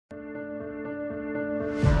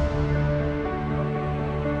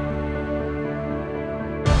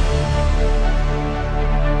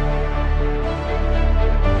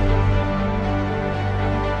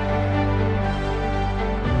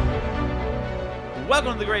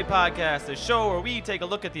Welcome to The Great Podcast, a show where we take a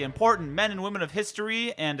look at the important men and women of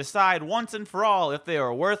history and decide once and for all if they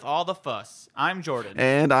are worth all the fuss. I'm Jordan.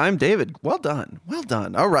 And I'm David. Well done. Well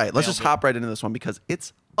done. All right, let's just hop right into this one because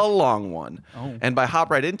it's a long one. Oh. And by hop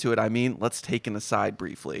right into it, I mean let's take an aside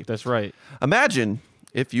briefly. That's right. Imagine,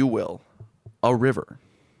 if you will, a river.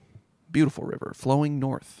 Beautiful river flowing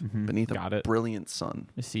north beneath a brilliant sun.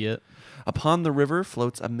 You see it. Upon the river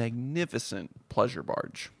floats a magnificent pleasure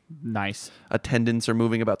barge. Nice. Attendants are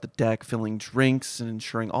moving about the deck, filling drinks and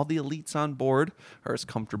ensuring all the elites on board are as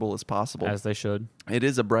comfortable as possible. As they should. It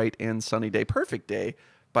is a bright and sunny day, perfect day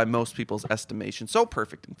by most people's estimation. So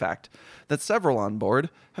perfect, in fact, that several on board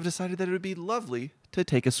have decided that it would be lovely to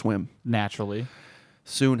take a swim. Naturally.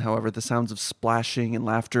 Soon, however, the sounds of splashing and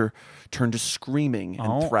laughter turn to screaming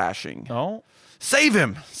and thrashing. Oh. Save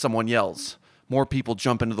him! Someone yells. More people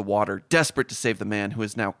jump into the water, desperate to save the man who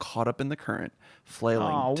is now caught up in the current,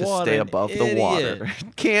 flailing to stay above the water.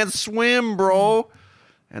 Can't swim, bro.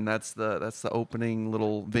 And that's the opening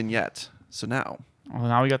little vignette. So now. Well,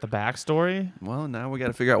 now we got the backstory. Well, now we got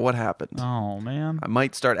to figure out what happened. Oh, man. I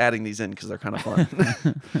might start adding these in because they're kind of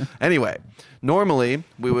fun. Anyway, normally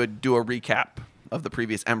we would do a recap of the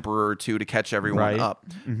previous emperor or two to catch everyone up.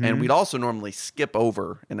 And we'd also normally skip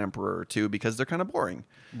over an emperor or two because they're kind of boring.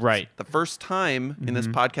 Right. The first time in this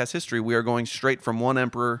podcast history, we are going straight from one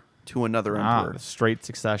emperor to another emperor. Straight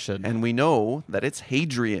succession. And we know that it's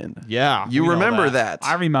Hadrian. Yeah. You remember that.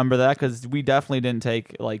 I remember that because we definitely didn't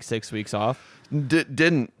take like 6 weeks off.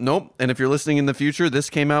 Didn't. Nope. And if you're listening in the future, this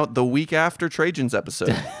came out the week after Trajan's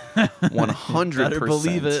episode. 100%. Better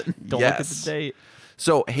believe it. Don't look at the date.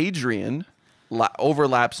 So Hadrian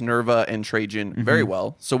overlaps Nerva and Trajan very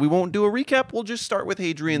well. So we won't do a recap. We'll just start with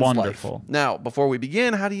Hadrian's life. Now, before we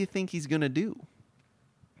begin, how do you think he's going to do?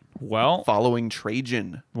 Well, following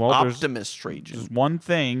Trajan. Optimus Trajan. There's one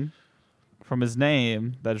thing from his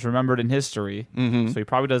name that is remembered in history. So he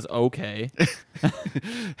probably does okay.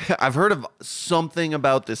 I've heard of something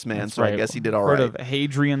about this man, so I guess he did all right. Heard of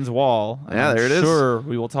Hadrian's Wall. Yeah, there it is. Sure,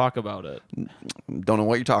 we will talk about it. Don't know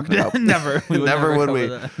what you're talking about. Never. Never would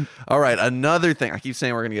we. All right, another thing. I keep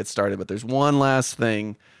saying we're going to get started, but there's one last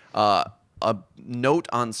thing. A note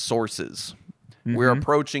on sources. We're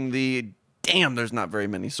approaching the... Damn, there's not very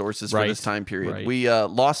many sources for this time period. We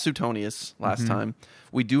lost Suetonius last time.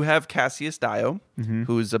 We do have Cassius Dio,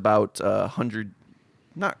 who's about 100,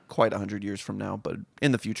 not quite 100 years from now, but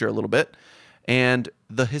in the future a little bit. And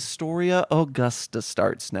the Historia Augusta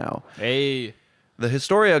starts now. Hey. The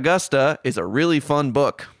Historia Augusta is a really fun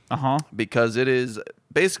book. Because it is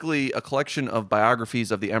basically a collection of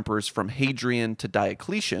biographies of the emperors from Hadrian to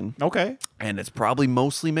Diocletian. Okay. And it's probably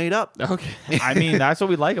mostly made up. Okay. I mean, that's what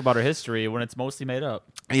we like about our history, when it's mostly made up.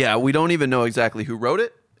 Yeah, we don't even know exactly who wrote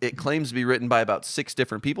it. It claims to be written by about 6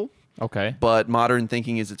 different people. Okay. But modern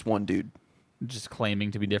thinking is it's one dude. Just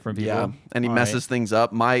claiming to be different people. Yeah, and he messes things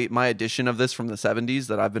up. My edition of this from the 70s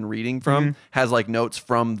that I've been reading from has like notes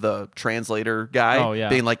from the translator guy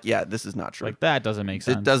being like, yeah, this is not true. Like, that doesn't make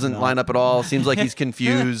sense. It doesn't line up at all. Seems like he's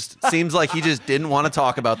confused. Seems like he just didn't want to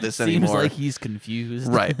talk about this anymore. Seems like he's confused.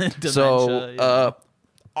 Right. So,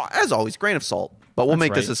 as always, grain of salt. But we'll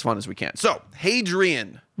make this as fun as we can. So,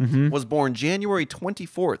 Hadrian was born January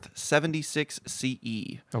 24th, 76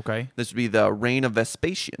 CE. Okay. This would be the reign of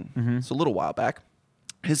Vespasian. So a little while back.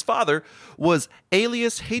 His father was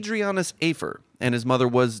Aelius Hadrianus Afer, and his mother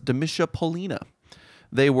was Domitia Paulina.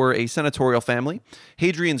 They were a senatorial family.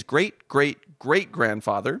 Hadrian's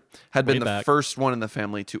great-great-great-grandfather had been the first one in the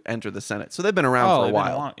family to enter the Senate. So they've been around for a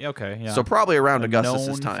while. Okay, yeah. So probably around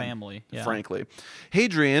Augustus's time, family, frankly.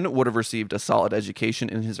 Hadrian would have received a solid education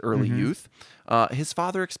in his early youth. His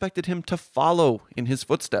father expected him to follow in his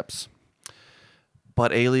footsteps.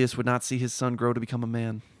 But Aelius would not see his son grow to become a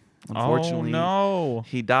man. Unfortunately,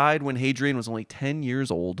 he died when Hadrian was only 10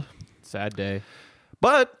 years old. Sad day.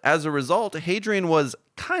 But as a result, Hadrian was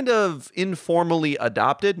kind of informally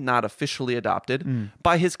adopted, not officially adopted,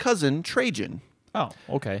 by his cousin Trajan. Oh,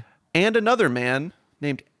 okay. And another man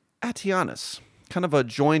named Attianus. Kind of a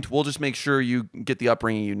joint, we'll just make sure you get the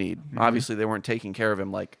upbringing you need. Obviously, they weren't taking care of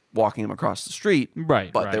him like walking him across the street.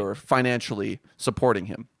 But they were financially supporting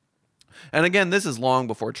him. And again, this is long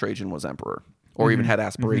before Trajan was emperor, or even had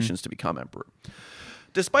aspirations to become emperor.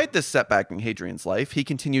 Despite this setback in Hadrian's life, he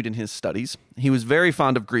continued in his studies. He was very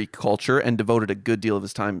fond of Greek culture and devoted a good deal of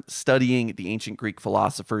his time studying the ancient Greek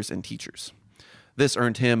philosophers and teachers. This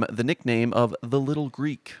earned him the nickname of the Little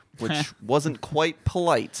Greek, which wasn't quite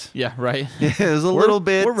polite. Yeah, right. It was a little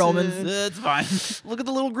bit... We're Romans. It's fine. Look at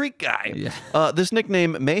the little Greek guy. Yeah. This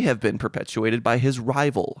nickname may have been perpetuated by his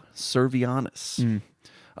rival, Servianus,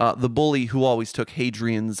 the bully who always took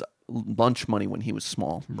Hadrian's lunch money when he was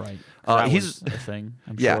small. Right. He's was a thing,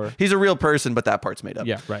 I'm sure. He's a real person, but that part's made up.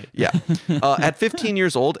 Yeah, right. Yeah. At 15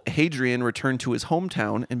 years old, Hadrian returned to his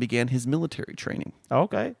hometown and began his military training.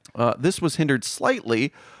 Okay. This was hindered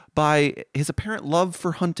slightly by his apparent love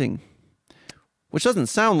for hunting, which doesn't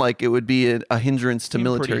sound like it would be a hindrance to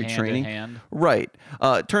military training. Hand. Right.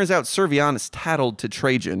 It turns out Servianus tattled to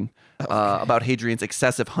Trajan about Hadrian's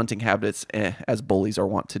excessive hunting habits, as bullies are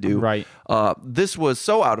wont to do. Right. This was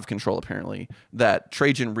so out of control, apparently, that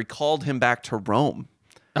Trajan recalled him back to Rome.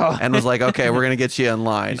 And was like, okay, we're going to get you in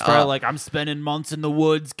line. He's probably like, I'm spending months in the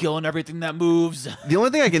woods killing everything that moves. The only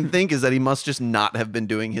thing I can think is that he must just not have been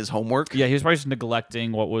doing his homework. Yeah, he was probably just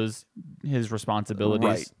neglecting what was his responsibilities.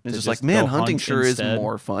 Right. It's just like, man, hunting sure instead. is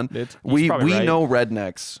more fun. We right. know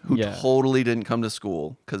rednecks who totally didn't come to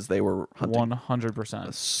school because they were hunting.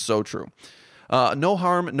 100%. So true. No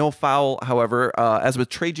harm, no foul, however. As with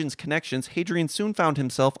Trajan's connections, Hadrian soon found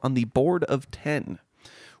himself on the Board of 10,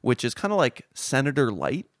 which is kind of like Senator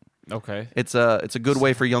Light. Okay. It's a good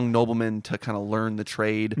way for young noblemen to kind of learn the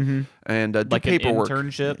trade and do like paperwork. An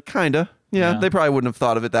internship? Kind of. Yeah, they probably wouldn't have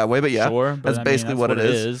thought of it that way, but yeah, sure, but that's basically what it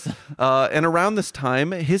is. And around this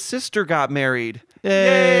time, his sister got married.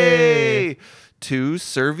 Yay! To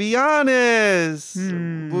Servianus.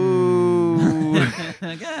 Woo.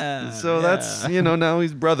 So that's, now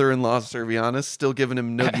he's brother-in-law Servianus, still giving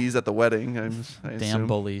him noogies at the wedding. I Damn assume.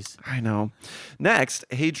 bullies. I know. Next,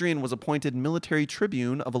 Hadrian was appointed military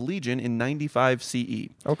tribune of a legion in 95 CE.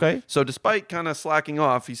 Okay. So despite kind of slacking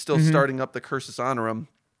off, he's still starting up the cursus honorum.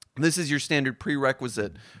 This is your standard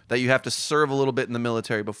prerequisite that you have to serve a little bit in the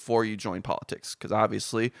military before you join politics, because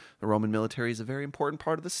obviously the Roman military is a very important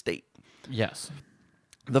part of the state. Yes.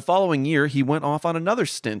 The following year, he went off on another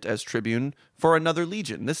stint as tribune for another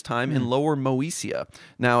legion, this time in Lower Moesia.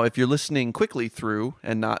 Now, if you're listening quickly through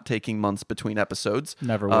and not taking months between episodes,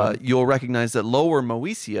 you'll recognize that Lower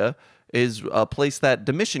Moesia is a place that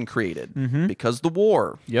Domitian created because the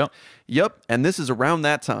war. Yep. And this is around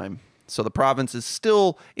that time. So the province is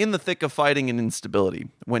still in the thick of fighting and instability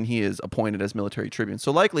when he is appointed as military tribune.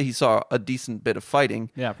 So likely he saw a decent bit of fighting.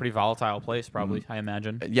 Yeah, pretty volatile place, probably, I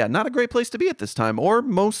imagine. Yeah, not a great place to be at this time, or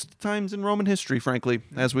most times in Roman history, frankly,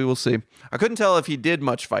 as we will see. I couldn't tell if he did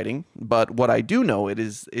much fighting, but what I do know it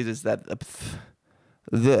is that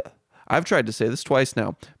I've tried to say this twice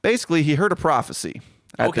now. Basically, he heard a prophecy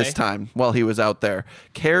at this time while he was out there.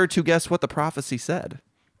 Care to guess what the prophecy said?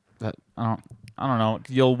 I don't know.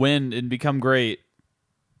 You'll win and become great.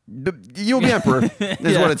 You'll be emperor,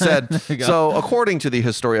 is what it said. So, according to the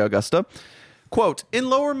Historia Augusta, quote, in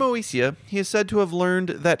Lower Moesia, he is said to have learned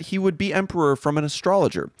that he would be emperor from an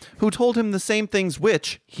astrologer, who told him the same things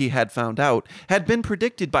which, he had found out, had been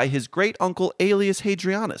predicted by his great-uncle Aelius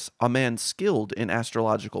Hadrianus, a man skilled in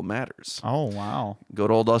astrological matters. Oh, wow. Good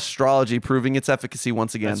old astrology proving its efficacy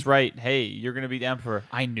once again. That's right. Hey, you're going to be the emperor.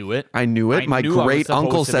 I knew it. My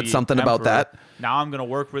great-uncle said something about that. Now I'm going to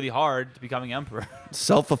work really hard to becoming emperor.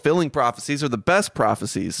 Self-fulfilling prophecies are the best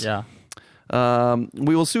prophecies. Yeah.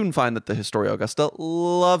 We will soon find that the Historia Augusta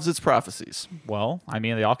loves its prophecies. Well, I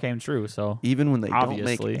mean, they all came true, so even when they don't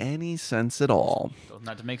make any sense at all. Doesn't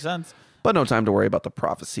have to make sense. But no time to worry about the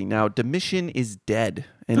prophecy. Now, Domitian is dead,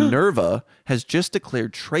 and Nerva has just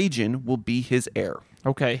declared Trajan will be his heir.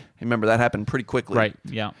 Okay. Remember, that happened pretty quickly. Right,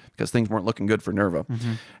 yeah. Because things weren't looking good for Nerva.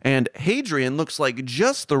 And Hadrian looks like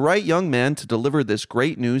just the right young man to deliver this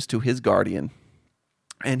great news to his guardian.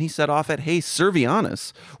 And he set off at haste.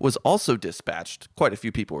 Servianus was also dispatched. Quite a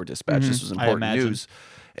few people were dispatched. This was important news.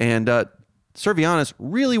 And Servianus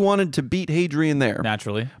really wanted to beat Hadrian there.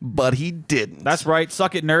 Naturally. But he didn't. That's right.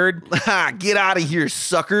 Suck it, nerd. Get out of here,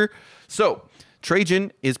 sucker. So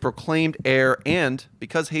Trajan is proclaimed heir. And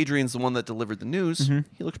because Hadrian's the one that delivered the news,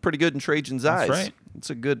 he looks pretty good in Trajan's eyes. That's right. It's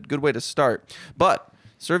a good way to start. But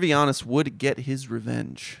Servianus would get his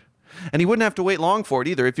revenge. And he wouldn't have to wait long for it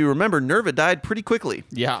either. If you remember, Nerva died pretty quickly.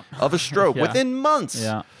 Yeah. Of a stroke within months.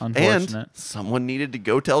 Yeah, unfortunate. And someone needed to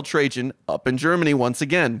go tell Trajan up in Germany once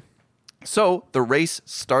again. So the race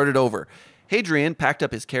started over. Hadrian packed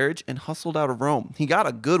up his carriage and hustled out of Rome. He got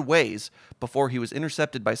a good ways before he was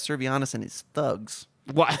intercepted by Servianus and his thugs.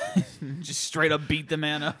 What? Just straight up beat the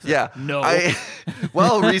man up? Yeah. No.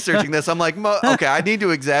 While researching this, I'm like, okay, I need to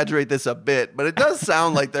exaggerate this a bit, but it does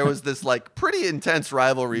sound like there was this like pretty intense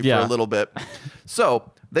rivalry for a little bit.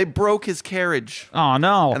 So they broke his carriage. Oh,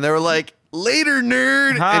 no. And they were like, later,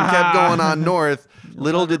 nerd, and kept going on north.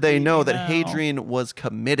 Little did they know that Hadrian was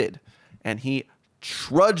committed, and he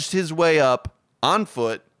trudged his way up on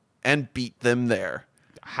foot and beat them there.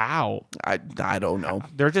 How? I don't know.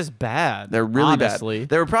 They're just bad. They're really honestly. bad.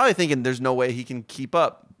 They were probably thinking there's no way he can keep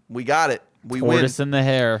up. We got it. We Tortoise win. in the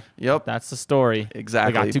hair. Yep. That's the story.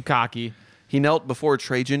 Exactly. They got too cocky. He knelt before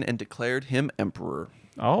Trajan and declared him emperor.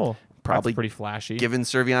 Oh, probably that's pretty flashy. Giving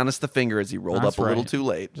Servianus the finger as he rolled up a little too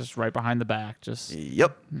late. Just right behind the back.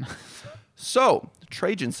 Yep. So,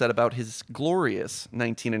 Trajan set about his glorious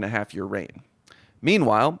 19-and-a-half-year reign.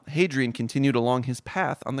 Meanwhile, Hadrian continued along his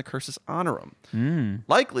path on the cursus honorum,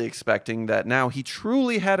 likely expecting that now he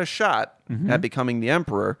truly had a shot at becoming the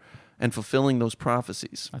emperor and fulfilling those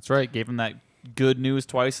prophecies. That's right. Gave him that good news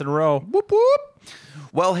twice in a row. Whoop, whoop.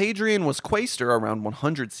 While Hadrian was quaestor around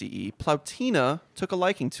 100 CE, Plautina took a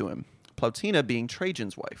liking to him, Plautina being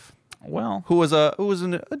Trajan's wife. Well, who was a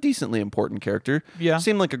decently important character. Yeah.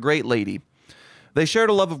 Seemed like a great lady. They shared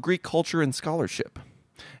a love of Greek culture and scholarship.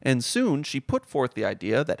 And soon she put forth the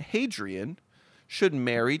idea that Hadrian should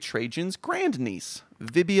marry Trajan's grandniece,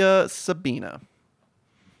 Vibia Sabina,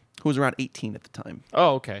 who was around 18 at the time.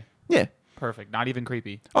 Oh, okay. Yeah. Perfect. Not even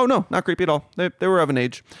creepy. Oh, no, not creepy at all. They were of an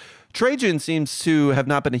age. Trajan seems to have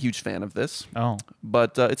not been a huge fan of this. Oh.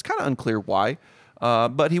 But it's kind of unclear why.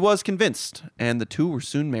 But he was convinced, and the two were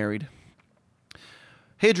soon married.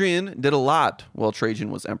 Hadrian did a lot while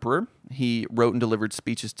Trajan was emperor. He wrote and delivered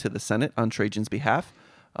speeches to the Senate on Trajan's behalf.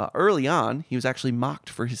 Early on, he was actually mocked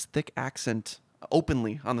for his thick accent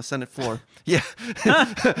openly on the Senate floor. Yeah.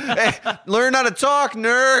 Hey, learn how to talk,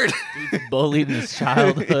 nerd. Dude's bullied in his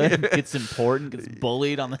childhood. Gets important. Gets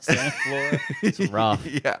bullied on the Senate floor. It's rough.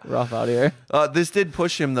 Yeah. Rough out here. This did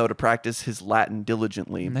push him, though, to practice his Latin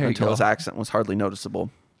diligently until his accent was hardly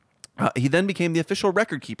noticeable. He then became the official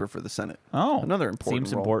record keeper for the Senate. Oh, another important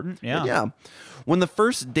seems role. important. Yeah. But yeah. When the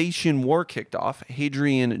first Dacian War kicked off,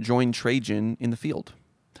 Hadrian joined Trajan in the field,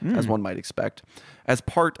 as one might expect, as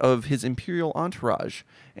part of his imperial entourage,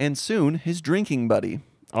 and soon his drinking buddy.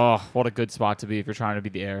 Oh, what a good spot to be if you're trying to be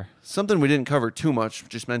the heir. Something we didn't cover too much,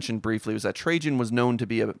 just mentioned briefly, was that Trajan was known to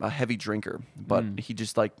be a heavy drinker, but he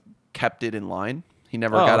just kept it in line. He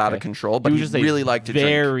never got out of control, but he really liked to drink.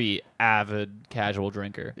 Very avid casual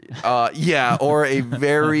drinker. Yeah, or a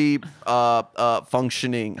very high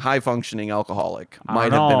functioning alcoholic.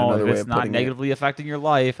 Might have been another way of putting it. If it's not negatively affecting your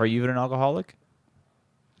life, are you even an alcoholic?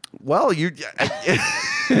 Well, I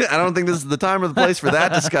don't think this is the time or the place for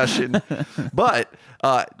that discussion. But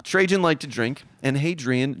Trajan liked to drink, and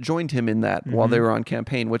Hadrian joined him in that while they were on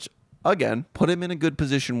campaign, which again put him in a good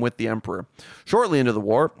position with the emperor. Shortly into the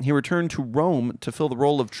war, he returned to Rome to fill the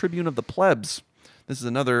role of tribune of the plebs. This is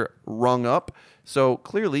another rung up, so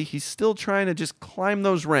clearly he's still trying to just climb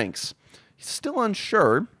those ranks. He's still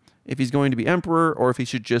unsure if he's going to be emperor or if he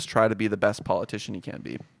should just try to be the best politician he can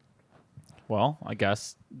be. Well, I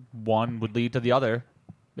guess one would lead to the other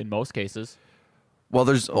in most cases. Well,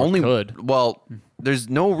 there's there's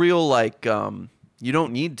no real you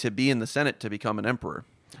don't need to be in the Senate to become an emperor.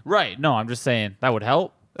 Right. No, I'm just saying that would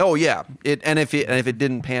help. Oh yeah. And if it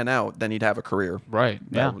didn't pan out, then he'd have a career. Right.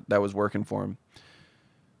 That was working for him.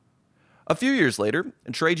 A few years later,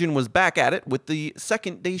 Trajan was back at it with the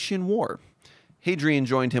Second Dacian War. Hadrian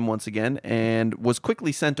joined him once again and was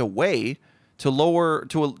quickly sent away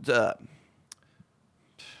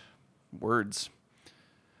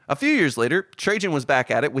A few years later, Trajan was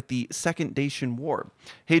back at it with the Second Dacian War.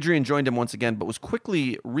 Hadrian joined him once again, but was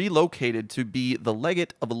quickly relocated to be the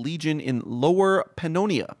legate of a legion in Lower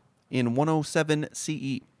Pannonia in 107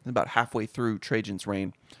 CE, about halfway through Trajan's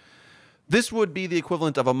reign. This would be the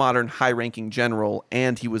equivalent of a modern high-ranking general,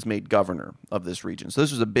 and he was made governor of this region. So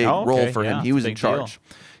this was a big role for him. He was in charge.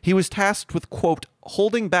 He was tasked with, quote,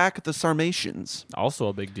 holding back the Sarmatians. Also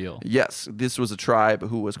a big deal. Yes, this was a tribe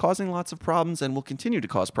who was causing lots of problems and will continue to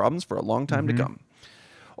cause problems for a long time to come.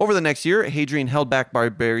 Over the next year, Hadrian held back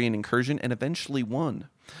barbarian incursion and eventually won.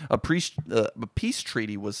 A peace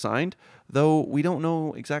treaty was signed, though we don't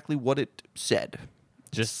know exactly what it said.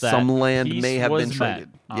 Just that some land may have been traded.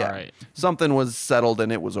 Yeah, right. Something was settled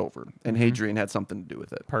and it was over, and Hadrian had something to do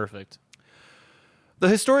with it. Perfect. The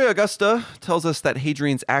Historia Augusta tells us that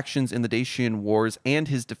Hadrian's actions in the Dacian Wars and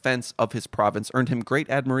his defense of his province earned him great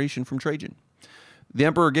admiration from Trajan. The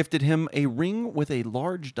emperor gifted him a ring with a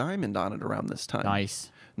large diamond on it around this time.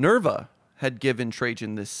 Nice. Nerva had given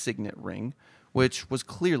Trajan this signet ring, which was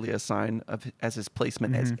clearly a sign of as his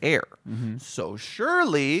placement as heir. So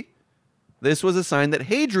surely this was a sign that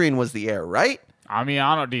Hadrian was the heir, right? I mean,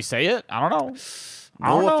 I don't know. Do you say it? I don't know.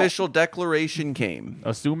 No official declaration came.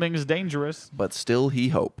 Assuming is dangerous. But still he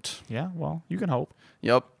hoped. Yeah, well, you can hope.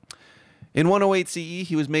 Yep. In 108 CE,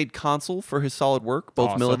 he was made consul for his solid work,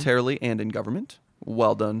 both militarily and in government.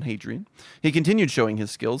 Well done, Hadrian. He continued showing his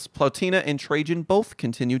skills. Plautina and Trajan both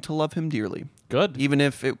continued to love him dearly. Good. Even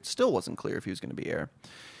if it still wasn't clear if he was going to be heir.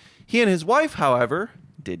 He and his wife, however,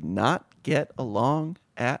 did not get along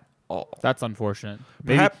at all. That's unfortunate.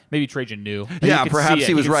 Maybe Trajan knew. Yeah, perhaps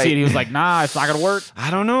he was right. He was like, nah, it's not going to work. I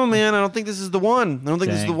don't know, man. I don't think this is the one.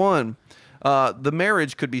 The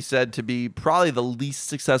marriage could be said to be probably the least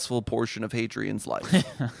successful portion of Hadrian's life.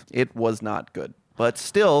 It was not good. But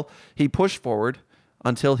still, he pushed forward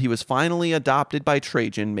until he was finally adopted by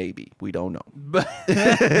Trajan, maybe. We don't know.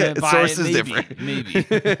 Source is different.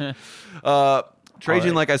 Maybe.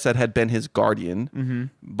 Trajan, like I said, had been his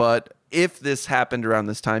guardian. But if this happened around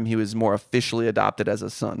this time, he was more officially adopted as a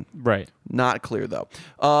son. Right. Not clear, though.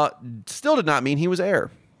 Still did not mean he was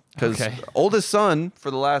heir. Because oldest son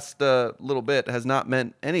for the last little bit has not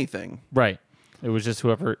meant anything. Right. It was just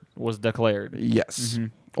whoever was declared. Yes.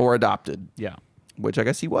 Or adopted. Yeah. Which I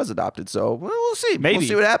guess he was adopted. So we'll see. Maybe. We'll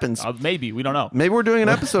see what happens. Maybe. We don't know. Maybe we're doing an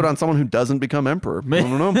episode on someone who doesn't become emperor. I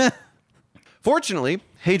don't know. Fortunately,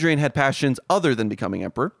 Hadrian had passions other than becoming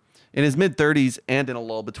emperor. In his mid-30s and in a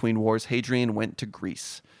lull between wars, Hadrian went to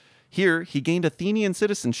Greece. Here, he gained Athenian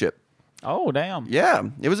citizenship. Oh, damn. Yeah,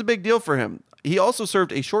 it was a big deal for him. He also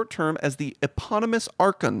served a short term as the eponymous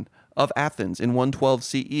Archon of Athens in 112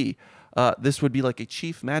 CE. This would be like a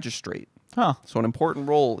chief magistrate. Huh. So an important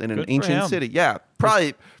role in an ancient him. city. Yeah,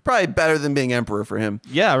 probably better than being emperor for him.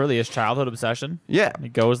 Yeah, really, his childhood obsession. Yeah. He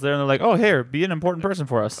goes there and they're like, oh, here, be an important person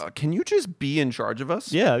for us. Can you just be in charge of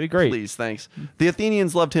us? Yeah, that'd be great. Please, thanks. The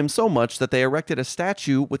Athenians loved him so much that they erected a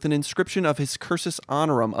statue with an inscription of his cursus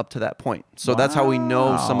honorum up to that point. So that's how we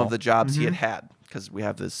know some of the jobs he had, because we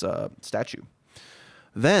have this statue.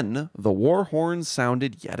 Then the war horns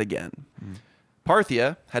sounded yet again.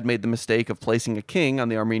 Parthia had made the mistake of placing a king on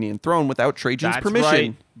the Armenian throne without Trajan's permission.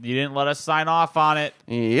 Right. You didn't let us sign off on it.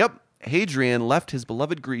 Yep. Hadrian left his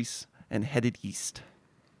beloved Greece and headed east.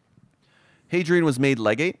 Hadrian was made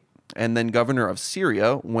legate and then governor of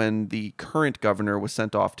Syria when the current governor was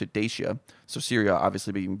sent off to Dacia. So Syria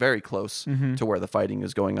obviously being very close to where the fighting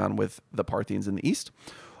is going on with the Parthians in the east.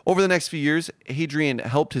 Over the next few years, Hadrian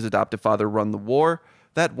helped his adoptive father run the war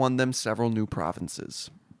that won them several new provinces.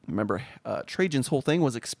 Remember, Trajan's whole thing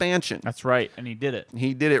was expansion. That's right, and he did it.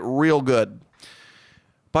 He did it real good.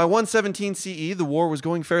 By 117 CE, the war was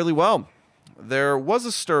going fairly well. There was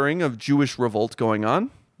a stirring of Jewish revolt going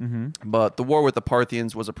on, but the war with the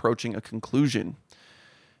Parthians was approaching a conclusion.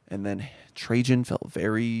 And then Trajan fell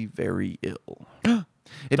very, very ill. Oh,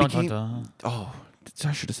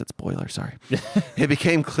 I should have said spoiler, sorry. It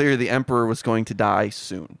became clear the emperor was going to die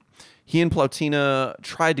soon. He and Plautina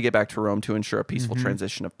tried to get back to Rome to ensure a peaceful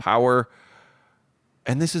transition of power.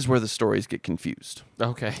 And this is where the stories get confused.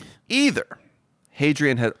 Okay. Either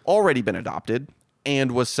Hadrian had already been adopted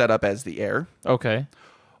and was set up as the heir. Okay.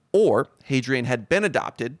 Or Hadrian had been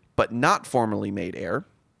adopted but not formally made heir.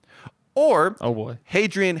 Or oh boy,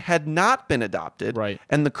 Hadrian had not been adopted. Right.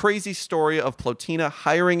 And the crazy story of Plautina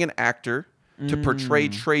hiring an actor to portray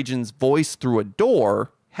Trajan's voice through a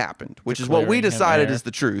door happened, which is what we decided is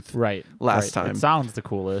the truth last time. It sounds the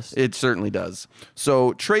coolest. It certainly does.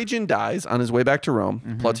 So Trajan dies on his way back to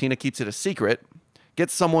Rome. Plautina keeps it a secret,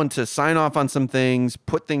 gets someone to sign off on some things,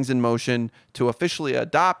 put things in motion to officially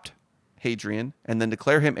adopt Hadrian and then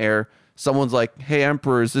declare him heir. Someone's like, hey,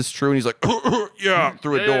 Emperor, is this true? And he's like, yeah,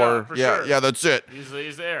 through a door. Yeah, that's it.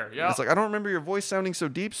 He's there. Yeah. It's like, I don't remember your voice sounding so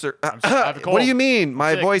deep, sir. What do you mean?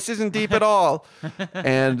 My voice isn't deep at all.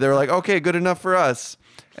 And they're like, okay, good enough for us.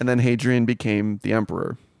 And then Hadrian became the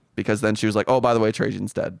emperor because then she was like, oh, by the way,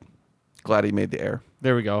 Trajan's dead. Glad he made the heir.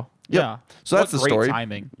 There we go. Yep. Yeah. So that's the story. Great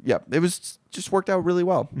timing. Yeah. It was just worked out really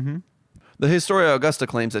well. The Historia Augusta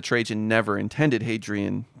claims that Trajan never intended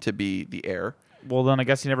Hadrian to be the heir. Well, then I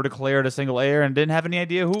guess he never declared a single heir and didn't have any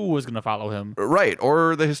idea who was going to follow him. Right.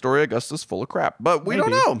 Or the Historia Augusta's full of crap. But we don't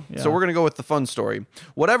know. Yeah. So we're going to go with the fun story.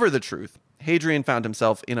 Whatever the truth, Hadrian found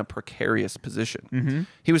himself in a precarious position.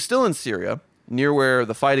 He was still in Syria, near where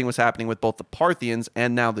the fighting was happening with both the Parthians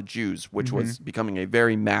and now the Jews, which was becoming a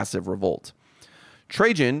very massive revolt.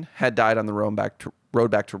 Trajan had died on the road back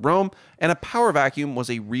to Rome, and a power vacuum was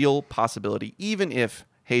a real possibility, even if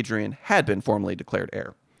Hadrian had been formally declared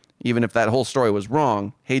heir. Even if that whole story was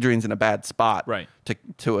wrong, Hadrian's in a bad spot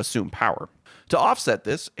to assume power. To offset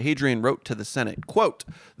this, Hadrian wrote to the Senate, quote,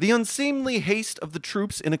 "The unseemly haste of the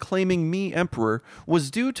troops in acclaiming me emperor was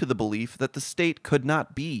due to the belief that the state could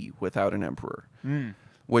not be without an emperor."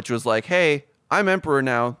 Which was like, hey, I'm emperor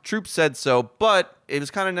now. Troops said so, but it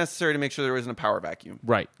was kind of necessary to make sure there wasn't a power vacuum.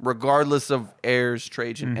 Right. Regardless of heirs,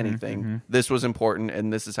 Trajan, anything. This was important,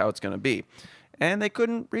 and this is how it's going to be. And they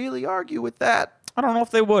couldn't really argue with that. I don't know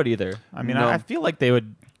if they would either. I mean, I feel like they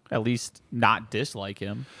would at least not dislike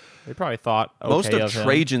him. They probably thought okay most of him.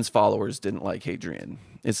 Trajan's followers didn't like Hadrian.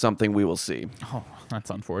 Is something we will see. Oh, that's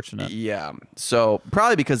unfortunate. Yeah. So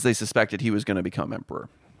probably because they suspected he was going to become emperor.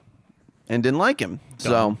 and didn't like him.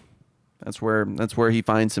 So that's where he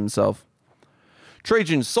finds himself.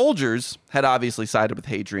 Trajan's soldiers had obviously sided with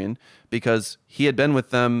Hadrian because he had been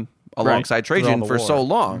with them alongside Trajan for so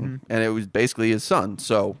long, and it was basically his son.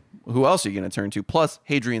 So who else are you going to turn to? Plus,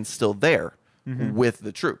 Hadrian's still there with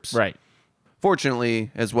the troops. Right.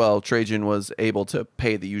 Fortunately, as well, Trajan was able to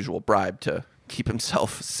pay the usual bribe to keep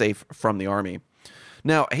himself safe from the army.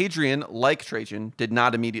 Now, Hadrian, like Trajan, did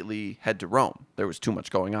not immediately head to Rome. There was too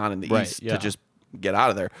much going on in the east to just get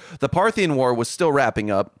out of there. The Parthian War was still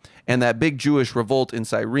wrapping up, and that big Jewish revolt in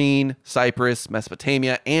Cyrene, Cyprus,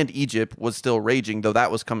 Mesopotamia, and Egypt was still raging, though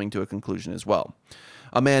that was coming to a conclusion as well.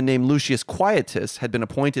 A man named Lucius Quietus had been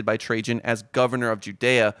appointed by Trajan as governor of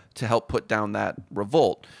Judea to help put down that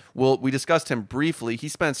revolt. Well, we discussed him briefly. He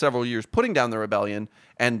spent several years putting down the rebellion,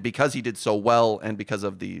 and because he did so well and because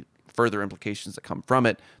of the further implications that come from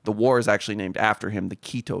it, the war is actually named after him, the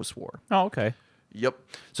Kitos War. Oh, okay. Yep.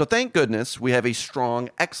 So thank goodness we have a strong,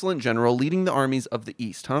 excellent general leading the armies of the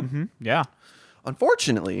East, huh? Yeah.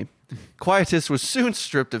 Unfortunately, Quietus was soon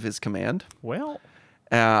stripped of his command. Well...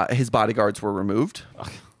 his bodyguards were removed,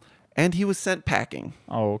 and he was sent packing.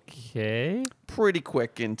 Okay. Pretty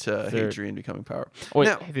quick into Hadrian becoming power. Wait,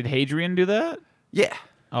 now, did Hadrian do that? Yeah.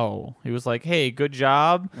 Oh, he was like, hey, good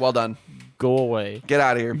job. Well done. Go away. Get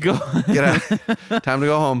out of here. Get out. Time to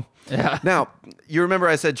go home. Yeah. Now, you remember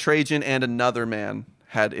I said Trajan and another man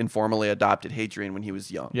had informally adopted Hadrian when he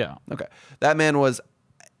was young. Yeah. Okay. That man was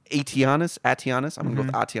Attianus. I'm going to go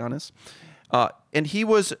with Attianus. And he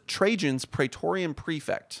was Trajan's praetorian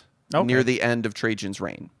prefect near the end of Trajan's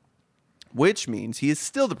reign, which means he is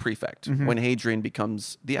still the prefect when Hadrian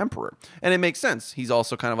becomes the emperor. And it makes sense. He's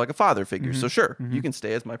also kind of like a father figure. So sure, you can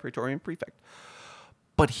stay as my praetorian prefect.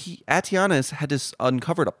 But Attianus had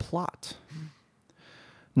uncovered a plot.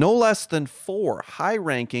 No less than 4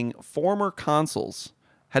 high-ranking former consuls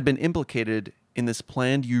had been implicated in this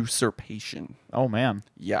planned usurpation. Oh, man.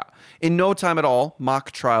 Yeah. In no time at all,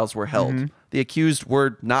 mock trials were held. The accused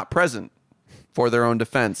were not present for their own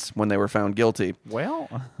defense when they were found guilty.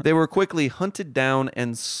 Well. They were quickly hunted down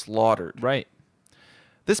and slaughtered. Right.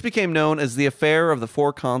 This became known as the Affair of the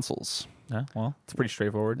 4 Consuls. Yeah, well, it's pretty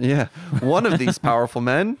straightforward. Yeah. One of these powerful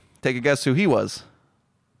men, take a guess who he was.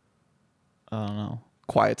 I don't know.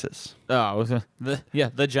 Quietus. Oh,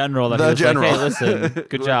 the general. That the general. Like, hey, listen,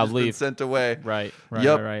 good job, leave. Sent away. Right.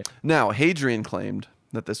 Right. Now, Hadrian claimed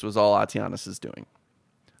that this was all Attianus' doing.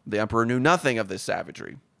 The emperor knew nothing of this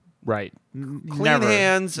savagery. Right. Clean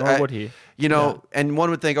hands. Nor would he. And one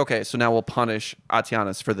would think, okay, so now we'll punish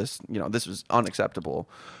Attianus for this. This was unacceptable.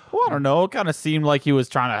 Well, I don't know. It kind of seemed like he was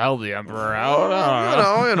trying to help the emperor out.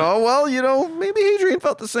 Well, maybe Hadrian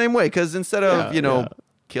felt the same way because instead of,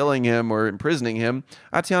 killing him or imprisoning him,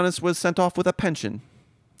 Attianus was sent off with a pension.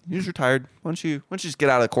 He was retired. Why don't you just get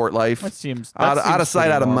out of court life? That seems out of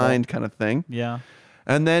sight, out of normal. mind kind of thing. Yeah.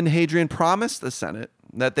 And then Hadrian promised the Senate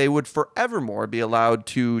that they would forevermore be allowed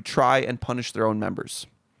to try and punish their own members.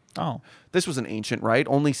 Oh. This was an ancient right.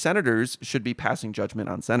 Only senators should be passing judgment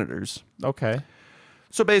on senators. Okay.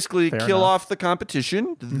 So basically, kill off the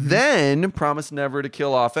competition, then promise never to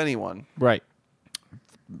kill off anyone. Right.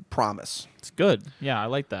 Promise. It's good. Yeah, I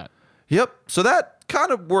like that. Yep. So that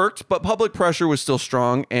kind of worked, but public pressure was still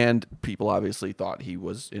strong, and people obviously thought he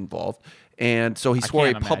was involved. And so he swore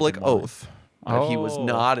a public oath that he was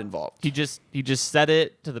not involved. He just said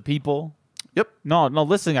it to the people. Yep. No,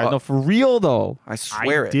 listen, guys. No, for real, though. I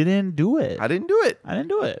swear I didn't do it. I didn't do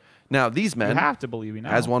it. Now, these men, you have to believe me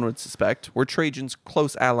now, as one would suspect, were Trajan's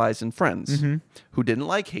close allies and friends who didn't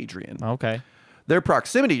like Hadrian. Okay. Their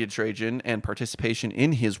proximity to Trajan and participation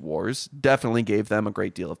in his wars definitely gave them a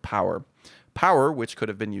great deal of power. Power which could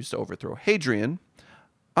have been used to overthrow Hadrian,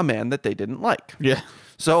 a man that they didn't like. Yeah.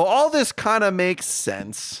 So all this kind of makes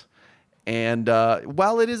sense. And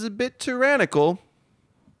while it is a bit tyrannical,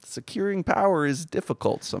 securing power is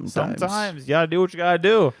difficult sometimes. Sometimes. You got to do what you got to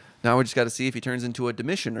do. Now we just got to see if he turns into a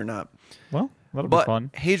Domitian or not. Well, that'll be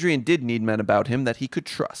fun. Hadrian did need men about him that he could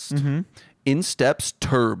trust. In steps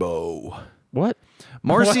Turbo. What?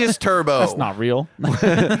 Marcius Turbo. That's not real.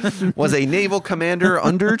 Was a naval commander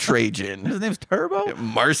under Trajan. His name's Turbo?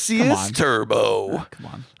 Marcius Turbo. Come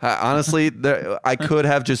on. Honestly, I could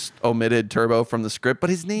have just omitted Turbo from the script, but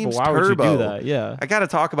his name's why Turbo. Would you do that? Yeah. I got to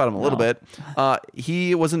talk about him a little bit.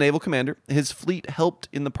 He was a naval commander. His fleet helped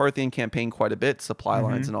in the Parthian campaign quite a bit, supply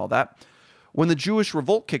lines and all that. When the Jewish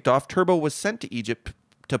revolt kicked off, Turbo was sent to Egypt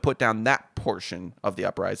to put down that portion of the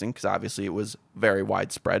uprising, because obviously it was very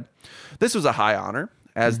widespread. This was a high honor,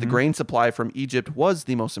 as the grain supply from Egypt was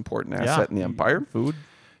the most important asset in the empire. Food.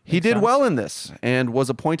 He did well in this and was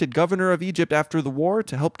appointed governor of Egypt after the war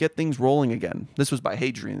to help get things rolling again. This was by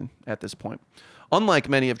Hadrian at this point. Unlike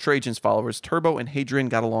many of Trajan's followers, Turbo and Hadrian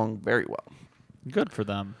got along very well. Good for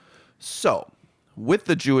them. So, with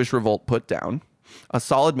the Jewish revolt put down, a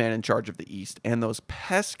solid man in charge of the East, and those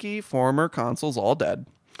pesky former consuls all dead,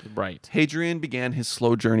 right, Hadrian began his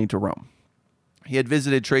slow journey to Rome. He had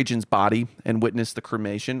visited Trajan's body and witnessed the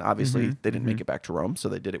cremation. Obviously, they didn't make it back to Rome, so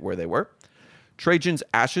they did it where they were. Trajan's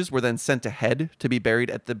ashes were then sent ahead to be buried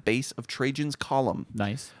at the base of Trajan's column.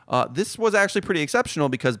 Nice. This was actually pretty exceptional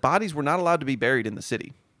because bodies were not allowed to be buried in the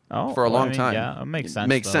city for a long time. Yeah, it makes sense.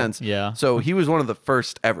 Makes sense. Yeah. So he was one of the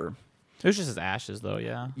first ever. It was just his ashes, though,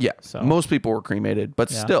 yeah. Yeah. So. Most people were cremated, but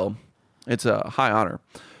still, it's a high honor.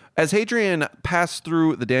 As Hadrian passed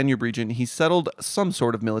through the Danube region, he settled some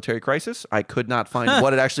sort of military crisis. I could not find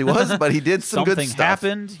what it actually was, but he did some good stuff. Something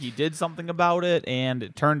happened, he did something about it, and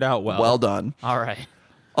it turned out well. Well done. All right.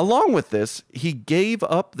 Along with this, he gave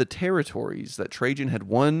up the territories that Trajan had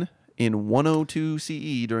won in 102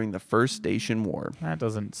 CE during the First Dacian War. That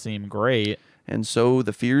doesn't seem great. And so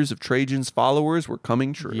the fears of Trajan's followers were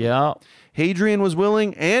coming true. Yeah. Hadrian was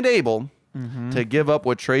willing and able to give up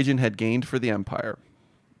what Trajan had gained for the empire.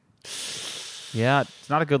 Yeah, it's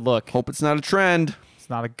not a good look. Hope it's not a trend.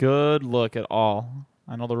 It's not a good look at all.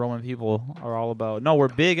 I know the Roman people are all about, no, we're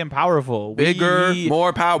big and powerful. Bigger,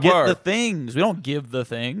 more power. Get the things. We don't give the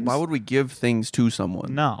things. Why would we give things to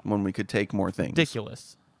someone when we could take more things?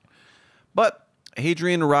 Ridiculous. But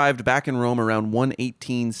Hadrian arrived back in Rome around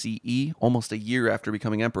 118 CE, almost a year after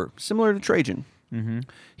becoming emperor, similar to Trajan.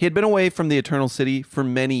 He had been away from the Eternal City for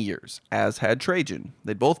many years, as had Trajan.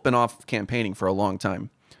 They'd both been off campaigning for a long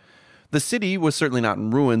time. The city was certainly not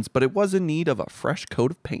in ruins, but it was in need of a fresh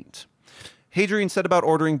coat of paint. Hadrian set about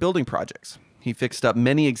ordering building projects. He fixed up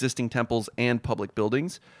many existing temples and public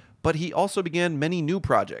buildings, but he also began many new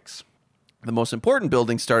projects. The most important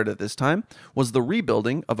building started at this time was the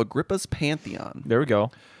rebuilding of Agrippa's Pantheon. There we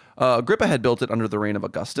go. Agrippa had built it under the reign of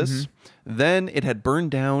Augustus. Then it had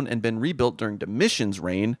burned down and been rebuilt during Domitian's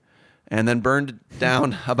reign, and then burned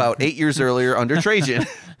down about 8 years earlier under Trajan.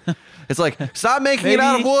 It's like, stop making it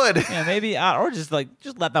out of wood. Yeah, maybe, or just let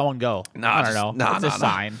that one go. No, I don't know. It's a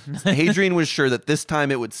sign. Hadrian was sure that this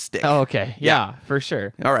time it would stick. Oh, okay. Yeah, for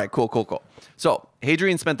sure. All right, cool. So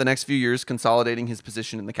Hadrian spent the next few years consolidating his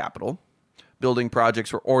position in the capital. Building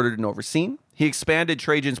projects were ordered and overseen. He expanded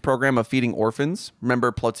Trajan's program of feeding orphans.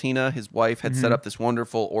 Remember, Plotina, his wife, had set up this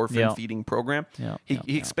wonderful orphan feeding program.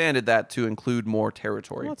 He expanded that to include more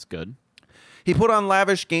territory. Well, that's good. He put on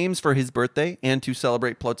lavish games for his birthday and to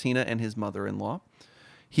celebrate Plotina and his mother-in-law.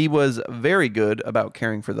 He was very good about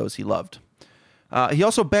caring for those he loved. He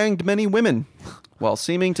also banged many women while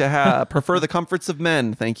seeming to prefer the comforts of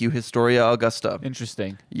men. Thank you, Historia Augusta.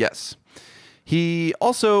 Interesting. Yes. He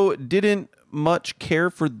also didn't much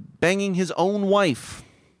care for banging his own wife.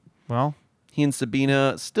 Well, he and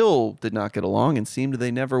Sabina still did not get along and seemed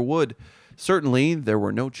they never would. Certainly, there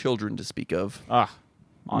were no children to speak of.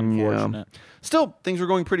 Unfortunate. Yeah. Still, things were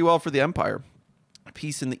going pretty well for the empire.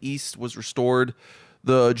 Peace in the East was restored.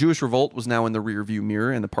 The Jewish revolt was now in the rearview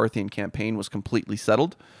mirror, and the Parthian campaign was completely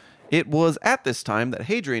settled. It was at this time that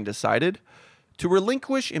Hadrian decided to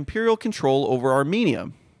relinquish imperial control over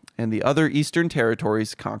Armenia and the other eastern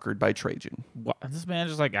territories conquered by Trajan. What? This man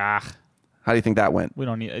just like, How do you think that went? We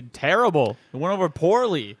don't need terrible. It went over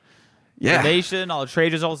poorly. Yeah. The nation, all the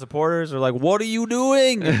Trajan's, all the supporters are like, what are you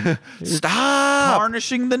doing? Stop!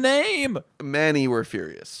 Tarnishing the name. Many were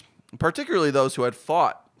furious, particularly those who had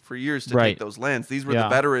fought for years to take those lands. These were the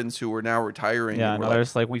veterans who were now retiring. Yeah, and they're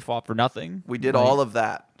just like, we fought for nothing. We did all of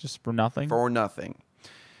that. Just for nothing? For nothing.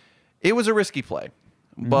 It was a risky play,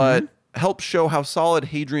 but helped show how solid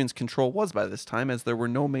Hadrian's control was by this time, as there were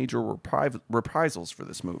no major reprisals for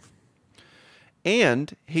this move.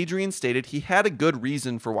 And Hadrian stated he had a good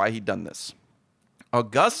reason for why he'd done this.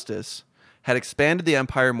 Augustus had expanded the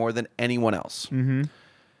empire more than anyone else.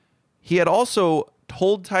 He had also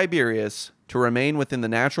told Tiberius to remain within the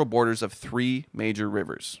natural borders of 3 major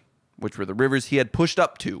rivers, which were the rivers he had pushed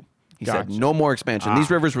up to. He said no more expansion. These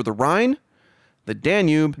rivers were the Rhine, the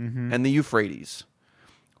Danube, and the Euphrates.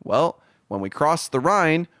 Well, when we crossed the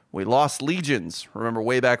Rhine, we lost legions. Remember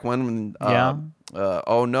way back when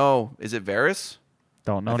oh no, is it Varus?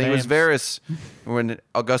 Don't know. I think it was Varus when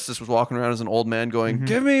Augustus was walking around as an old man going,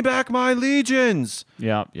 "Give me back my legions."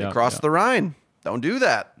 Yeah. Across the Rhine. Don't do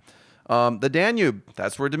that. The Danube,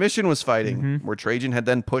 that's where Domitian was fighting, where Trajan had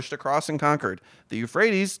then pushed across and conquered. The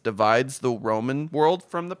Euphrates divides the Roman world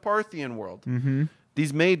from the Parthian world.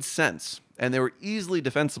 These made sense, and they were easily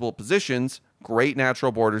defensible positions, great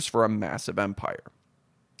natural borders for a massive empire.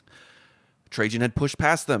 Trajan had pushed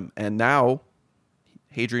past them, and now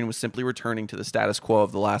Hadrian was simply returning to the status quo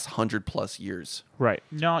of the last 100+ years. Right.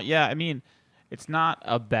 No, yeah, I mean, it's not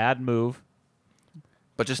a bad move.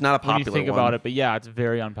 But just not a popular one. When you think about it, but yeah, it's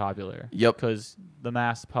very unpopular. Yep. Because the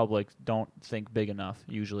mass public don't think big enough,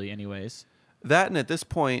 usually anyways. That, and at this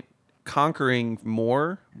point, conquering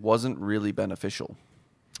more wasn't really beneficial.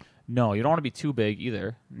 No, you don't want to be too big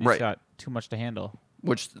either. You just got too much to handle.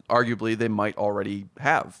 Which arguably they might already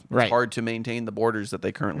have. It's hard to maintain the borders that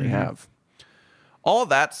they currently have. All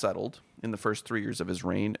that settled in the first 3 years of his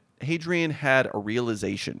reign, Hadrian had a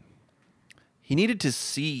realization. He needed to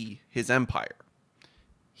see his empire.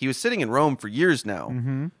 He was sitting in Rome for years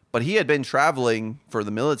now, but he had been traveling for the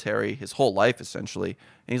military his whole life, essentially.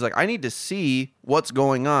 And he's like, I need to see what's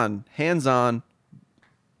going on. Hands on,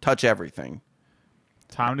 touch everything.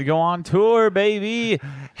 Time to go on tour, baby.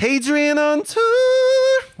 Hadrian on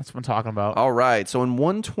tour. That's what I'm talking about. All right. So in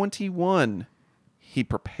 121, he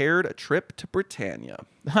prepared a trip to Britannia.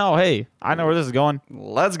 Oh, hey, I know where this is going.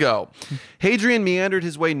 Let's go. Hadrian meandered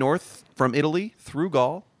his way north from Italy through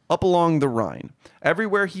Gaul, up along the Rhine.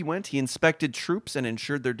 Everywhere he went, he inspected troops and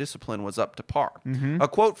ensured their discipline was up to par. A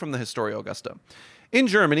quote from the Historia Augusta. In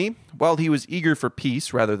Germany, while he was eager for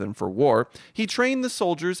peace rather than for war, he trained the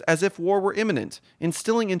soldiers as if war were imminent,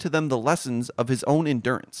 instilling into them the lessons of his own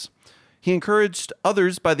endurance. He encouraged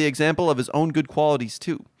others by the example of his own good qualities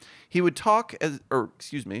too. He would walk.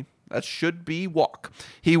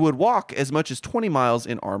 He would walk as much as 20 miles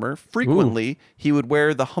in armor. Frequently, he would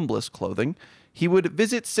wear the humblest clothing. He would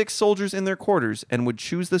visit sick soldiers in their quarters and would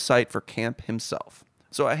choose the site for camp himself.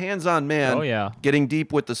 So a hands-on man getting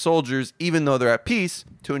deep with the soldiers, even though they're at peace,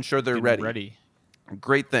 to ensure they're ready.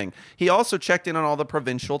 Great thing. He also checked in on all the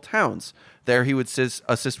provincial towns. There he would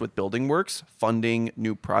assist with building works, funding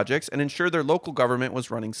new projects, and ensure their local government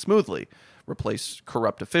was running smoothly. Replace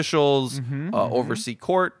corrupt officials, oversee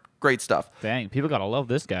court. Great stuff. Dang, people gotta love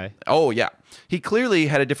this guy. Oh, yeah. He clearly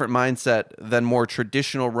had a different mindset than more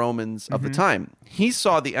traditional Romans of the time. He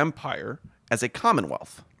saw the empire as a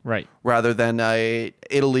commonwealth. Right. Rather than a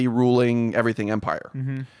Italy ruling everything empire.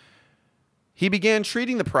 He began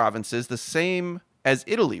treating the provinces the same as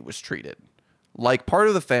Italy was treated, like part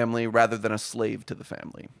of the family rather than a slave to the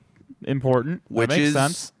family. Important. Which that makes is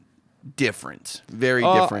sense. Different. Very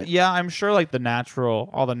different. Yeah, I'm sure like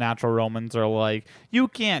all the natural Romans are like, you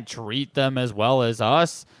can't treat them as well as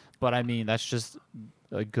us. But I mean, that's just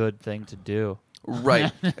a good thing to do.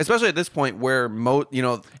 Right. Especially at this point where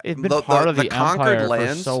it's been part of the conquered empire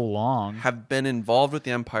lands for so long. Have been involved with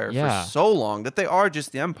the empire for so long that they are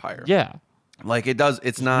just the empire. Yeah. Like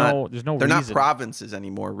they're not provinces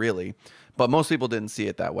anymore, really. But most people didn't see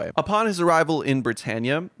it that way. Upon his arrival in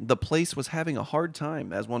Britannia, the place was having a hard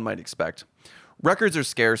time, as one might expect. Records are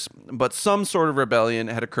scarce, but some sort of rebellion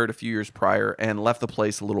had occurred a few years prior and left the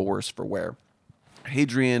place a little worse for wear.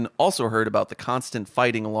 Hadrian also heard about the constant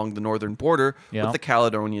fighting along the northern border with the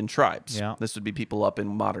Caledonian tribes. This would be people up in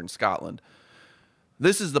modern Scotland.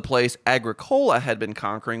 This is the place Agricola had been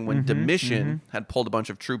conquering when Domitian had pulled a bunch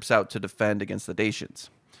of troops out to defend against the Dacians.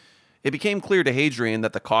 It became clear to Hadrian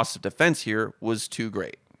that the cost of defense here was too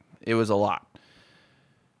great. It was a lot.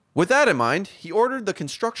 With that in mind, he ordered the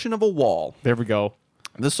construction of a wall. There we go.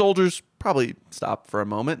 The soldiers probably stopped for a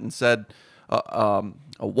moment and said, a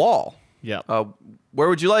wall? Yeah. Where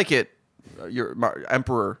would you like it, your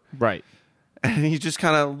emperor? Right. And he just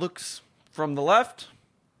kind of looks from the left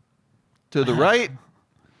to the right.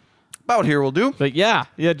 About here will do. But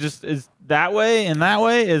just is that way and that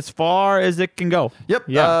way as far as it can go. Yep.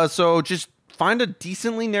 Yeah. So just find a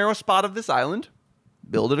decently narrow spot of this island,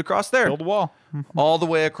 build it across there. Build a wall. All the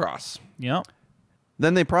way across. Yep.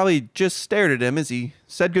 Then they probably just stared at him as he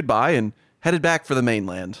said goodbye and headed back for the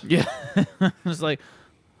mainland. Yeah. It's like,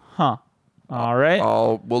 huh. All right.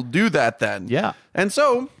 We'll do that then. Yeah. And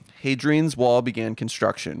so Hadrian's Wall began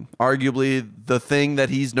construction. Arguably the thing that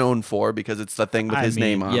he's known for because it's the thing with his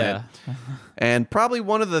name on it. And probably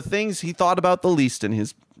one of the things he thought about the least in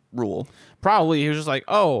his rule. Probably he was just like,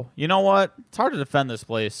 oh, you know what? It's hard to defend this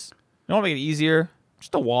place. You want to make it easier?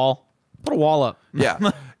 Just a wall. Put a wall up.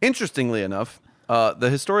 Yeah. Interestingly enough, the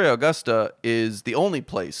Historia Augusta is the only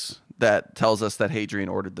place that tells us that Hadrian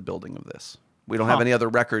ordered the building of this. We don't have any other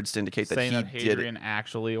records to indicate that he did it. Hadrian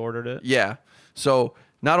actually ordered it? Yeah. So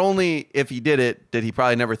not only if he did it, did he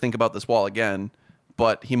probably never think about this wall again,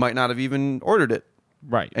 but he might not have even ordered it.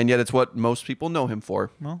 Right. And yet it's what most people know him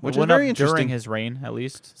for, well, which is very interesting. During his reign, at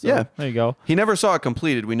least. So, yeah. There you go. He never saw it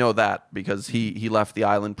completed. We know that because he left the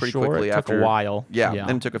island pretty quickly after. It took a while. Yeah,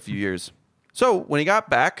 and it took a few years. So when he got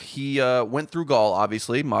back, he went through Gaul,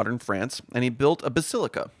 obviously, modern France, and he built a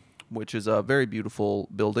basilica, which is a very beautiful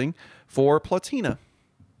building, for Plotina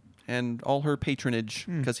and all her patronage,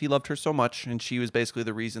 because he loved her so much, and she was basically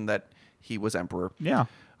the reason that he was emperor. Yeah.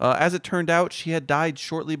 As it turned out, she had died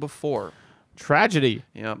shortly before. Tragedy.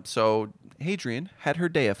 Yeah. So Hadrian had her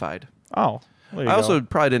deified. Oh. I also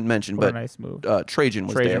probably didn't mention, what but a nice move. Trajan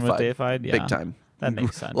was deified. Yeah. Big time. That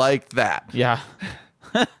makes sense. Like that. Yeah.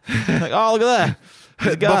 Like, oh, look at that.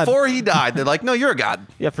 He's a god. Before he died, they're like, no, you're a god.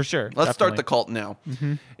 Yeah, for sure. Let's start the cult now.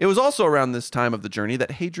 It was also around this time of the journey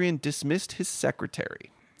that Hadrian dismissed his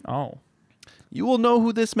secretary. Oh. You will know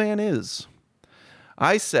who this man is.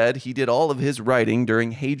 I said he did all of his writing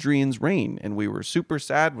during Hadrian's reign, and we were super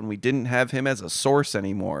sad when we didn't have him as a source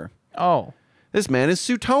anymore. Oh. This man is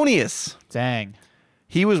Suetonius. Dang.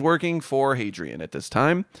 He was working for Hadrian at this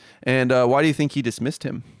time. And why do you think he dismissed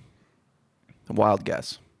him? A wild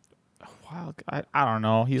guess. Wow, I don't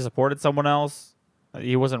know. He supported someone else.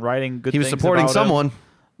 He wasn't writing good things. He was supporting about someone.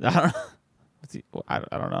 Him. I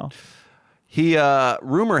don't know. He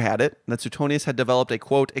rumor had it that Suetonius had developed a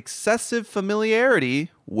quote excessive familiarity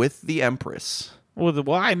with the empress. Well,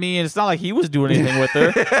 I mean, it's not like he was doing anything with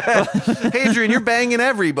her. Hadrian, you're banging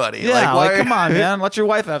everybody. Yeah, like come on, man. Let your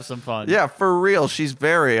wife have some fun. Yeah, for real. She's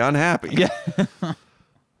very unhappy.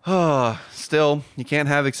 Yeah. Still, you can't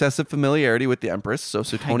have excessive familiarity with the empress, so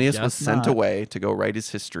Suetonius was sent away to go write his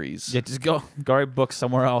histories. Yeah, just go write books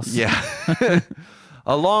somewhere else. Yeah.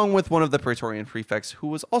 Along with one of the Praetorian prefects who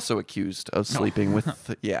was also accused of sleeping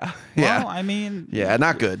with... Yeah. Well, I mean... Yeah,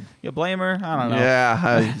 not good. You blame her? I don't know.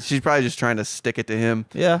 Yeah, she's probably just trying to stick it to him.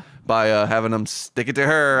 Yeah. By having him stick it to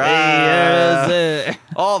her. Hey,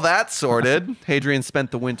 all that sorted, Hadrian spent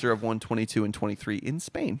the winter of 122 and 23 in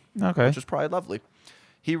Spain. Okay. Which was probably lovely.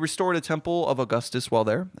 He restored a temple of Augustus while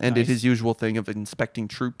there and did his usual thing of inspecting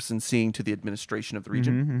troops and seeing to the administration of the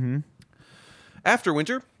region. After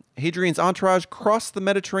winter, Hadrian's entourage crossed the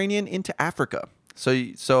Mediterranean into Africa.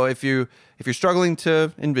 So if you're struggling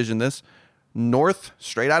to envision this, north,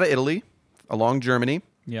 straight out of Italy, along Germany,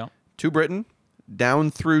 to Britain,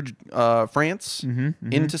 down through France,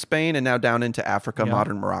 into Spain, and now down into Africa,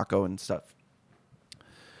 modern Morocco and stuff.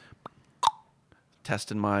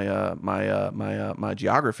 Testing my my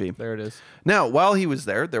geography. There it is. Now, while he was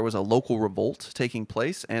there was a local revolt taking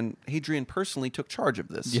place, and Hadrian personally took charge of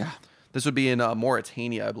this. Yeah. This would be in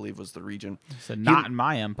Mauritania, I believe, was the region. So not in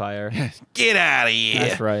my empire. Get out of here.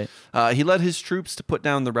 That's right. He led his troops to put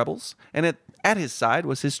down the rebels, and at his side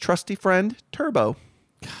was his trusty friend, Turbo.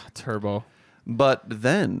 Turbo. But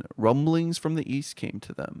then rumblings from the east came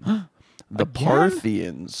to them. The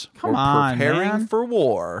Parthians were preparing for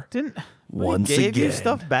war. Once he gave again. you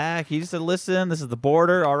stuff back. He just said, listen, this is the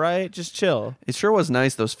border, all right? Just chill. It sure was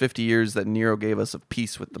nice, those 50 years that Nero gave us of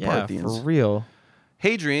peace with the Parthians. For real.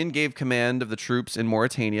 Hadrian gave command of the troops in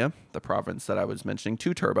Mauritania, the province that I was mentioning,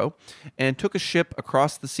 to Turbo, and took a ship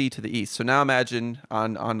across the sea to the east. So now imagine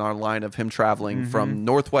on our line of him traveling from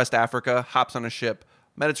northwest Africa, hops on a ship,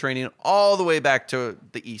 Mediterranean, all the way back to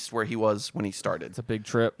the east where he was when he started. It's a big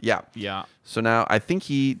trip. Yeah. Yeah. So now I think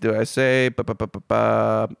I didn't say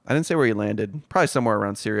where he landed. Probably somewhere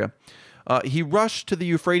around Syria. He rushed to the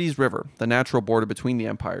Euphrates River, the natural border between the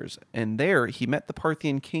empires, and there he met the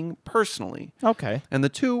Parthian king personally. Okay. And the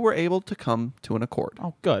two were able to come to an accord.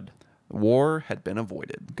 Oh, good. War had been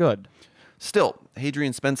avoided. Good. Still,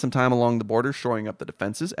 Hadrian spent some time along the border shoring up the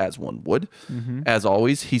defenses, as one would. As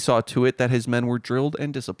always, he saw to it that his men were drilled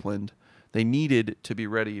and disciplined. They needed to be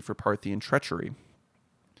ready for Parthian treachery.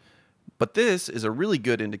 But this is a really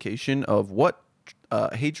good indication of what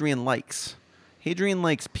Hadrian likes. Hadrian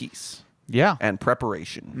likes peace. Yeah. And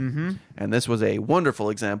preparation. And this was a wonderful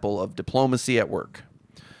example of diplomacy at work.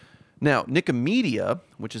 Now, Nicomedia,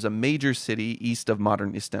 which is a major city east of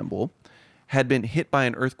modern Istanbul, had been hit by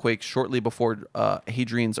an earthquake shortly before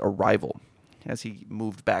Hadrian's arrival as he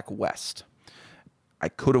moved back west. I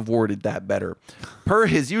could have worded that better. Per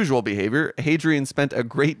his usual behavior, Hadrian spent a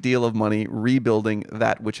great deal of money rebuilding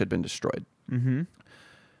that which had been destroyed.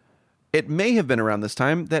 It may have been around this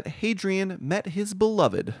time that Hadrian met his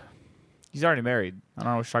beloved. He's already married. I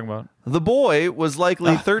don't know what you're talking about. The boy was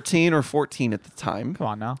likely 13 or 14 at the time. Come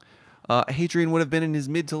on now. Hadrian would have been in his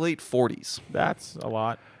mid to late 40s. That's a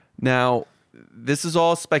lot. Now, this is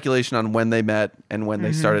all speculation on when they met and when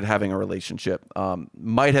they started having a relationship.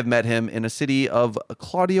 Might have met him in a city of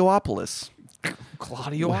Claudiopolis.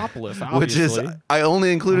 Claudiopolis, obviously. Which is, I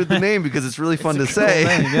only included the name because it's really fun to say.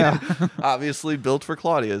 Name, yeah. Obviously built for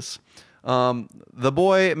Claudius. The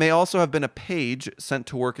boy may also have been a page sent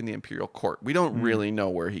to work in the imperial court. We don't really know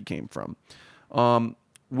where he came from.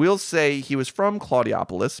 We'll say he was from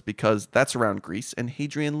Claudiopolis because that's around Greece, and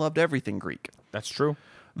Hadrian loved everything Greek. That's true.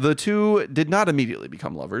 The two did not immediately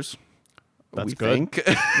become lovers. That's good.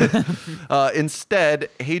 Instead,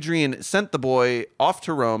 Hadrian sent the boy off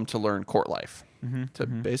to Rome to learn court life, to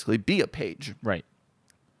basically be a page. Right.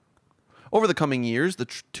 Over the coming years, the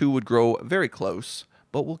two would grow very close,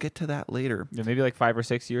 but we'll get to that later. Yeah, maybe like 5 or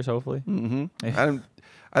 6 years, hopefully. I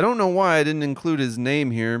don't know why I didn't include his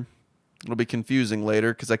name here. It'll be confusing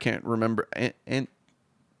later because I can't remember. And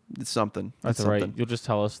it's something. That's all right. You'll just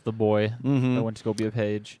tell us the boy that went to go be a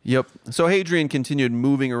page. Yep. So Hadrian continued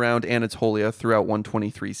moving around Anatolia throughout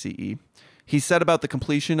 123 CE. He set about the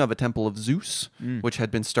completion of a temple of Zeus, which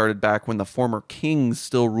had been started back when the former kings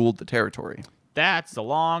still ruled the territory. That's a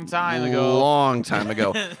long time ago. Long time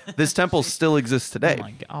ago. This temple still exists today. Oh,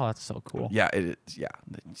 my God. Oh, that's so cool. Yeah, it is. Yeah.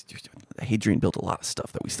 Hadrian built a lot of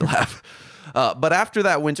stuff that we still have. But after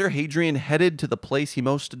that winter, Hadrian headed to the place he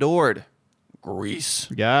most adored, Greece.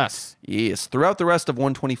 Yes. Yes. Throughout the rest of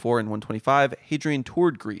 124 and 125, Hadrian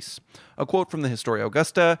toured Greece. A quote from the Historia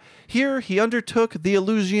Augusta, "Here he undertook the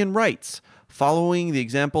Eleusinian rites, following the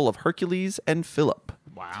example of Hercules and Philip."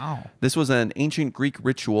 Wow. This was an ancient Greek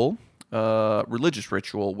ritual, religious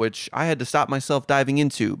ritual, which I had to stop myself diving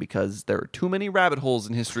into because there are too many rabbit holes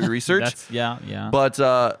in history research. Yeah. But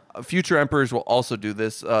future emperors will also do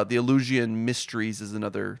this. The Eleusinian mysteries is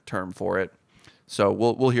another term for it. So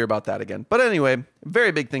we'll hear about that again. But anyway,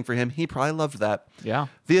 very big thing for him. He probably loved that. Yeah.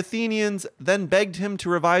 The Athenians then begged him to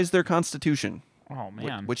revise their constitution. Oh,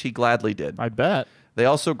 man. Which he gladly did. I bet. They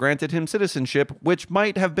also granted him citizenship, which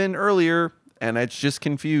might have been earlier, and it's just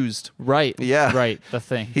confused. Right. Yeah. Right. The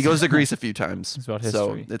thing. He goes to Greece a few times. It's about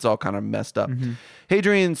history. So it's all kind of messed up.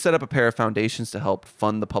 Hadrian set up a pair of foundations to help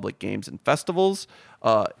fund the public games and festivals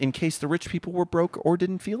in case the rich people were broke or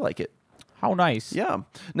didn't feel like it. How nice. Yeah.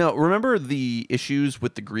 Now, remember the issues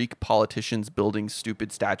with the Greek politicians building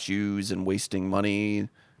stupid statues and wasting money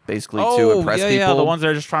basically to impress people? Yeah, the ones that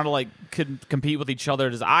are just trying to like compete with each other.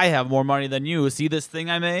 Does I have more money than you? See this thing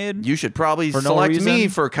I made? You should probably for select no me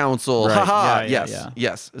for council. Right. Haha. Yeah,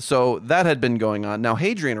 Yes. So that had been going on. Now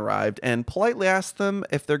Hadrian arrived and politely asked them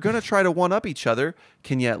if they're going to try to one-up each other,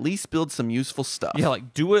 can you at least build some useful stuff? Yeah,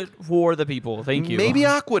 like do it for the people. Thank you. Maybe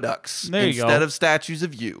aqueducts there you instead go. of statues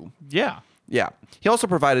of you. Yeah. Yeah. He also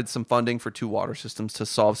provided some funding for 2 water systems to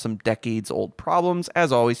solve some decades-old problems.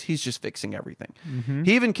 As always, he's just fixing everything.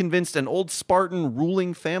 He even convinced an old Spartan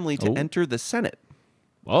ruling family to enter the Senate.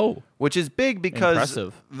 Oh. Which is big because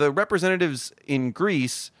the representatives in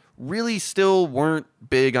Greece really still weren't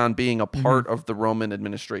big on being a part of the Roman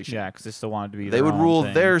administration. Yeah, because they still wanted to be They would rule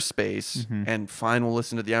thing. their space, and fine, we'll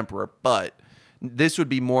listen to the emperor. But this would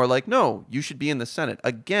be more like, no, you should be in the Senate.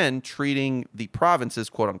 Again, treating the provinces,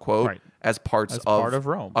 quote unquote, as part of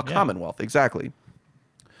Rome. A commonwealth. Exactly.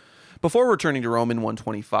 Before returning to Rome in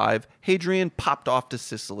 125, Hadrian popped off to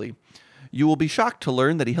Sicily. You will be shocked to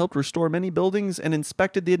learn that he helped restore many buildings and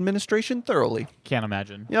inspected the administration thoroughly. Can't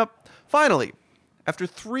imagine. Yep. Finally, after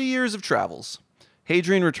 3 years of travels,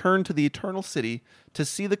 Hadrian returned to the Eternal City to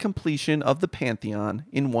see the completion of the Pantheon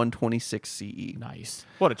in 126 CE. Nice.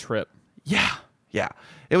 What a trip. Yeah.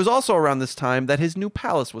 It was also around this time that his new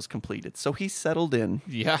palace was completed, so he settled in.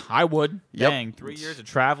 Yeah, I would. Yep. Dang, 3 years of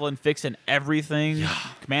traveling, fixing everything,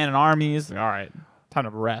 commanding armies. All right, time to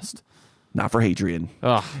rest. Not for Hadrian.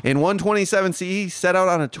 Ugh. In 127 CE, he set out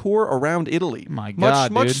on a tour around Italy. My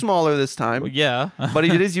God, much dude. smaller this time. Well, yeah. But he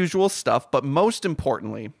did his usual stuff. But most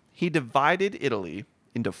importantly, he divided Italy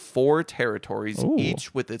into 4 territories,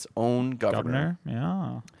 each with its own governor.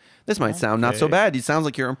 Yeah. This might sound not so bad. It sounds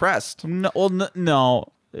like you're impressed. No, well,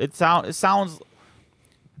 no. It sounds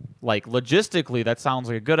like logistically that sounds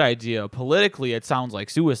like a good idea. Politically, it sounds like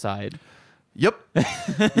suicide. Yep.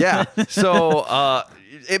 Yeah. So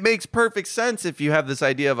it makes perfect sense if you have this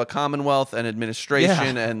idea of a commonwealth and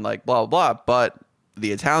administration and like blah, blah, blah. But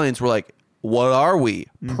the Italians were like, what are we?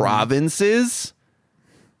 Provinces?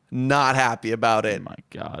 Not happy about it. Oh, my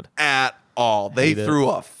God. At all. They threw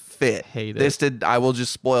a fit. Hate this it. did. I will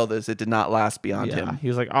just spoil this. It did not last beyond him. He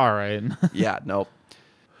was like, all right. Yeah, nope.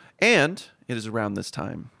 And it is around this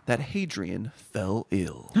time that Hadrian fell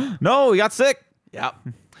ill. No, he got sick. Yep.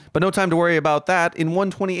 But no time to worry about that. In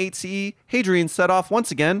 128 CE, Hadrian set off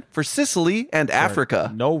once again for Sicily and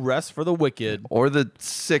Africa. No rest for the wicked. Or the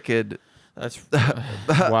sicked. That's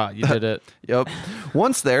wow, you did it. Yep.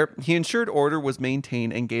 Once there, he ensured order was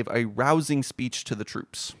maintained and gave a rousing speech to the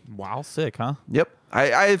troops. Wow, sick, huh? Yep.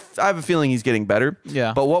 I have a feeling he's getting better.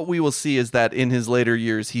 Yeah. But what we will see is that in his later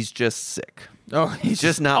years, he's just sick. Oh, he's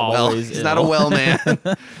just not well. He's not a well man.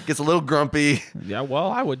 Gets a little grumpy. Yeah, well,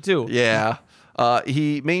 I would too. Yeah.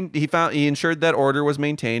 He ensured that order was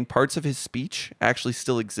maintained. Parts of his speech actually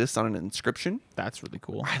still exist on an inscription. That's really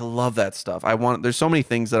cool. I love that stuff. There's so many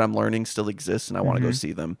things that I'm learning still exist, and I want to go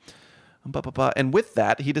see them. And with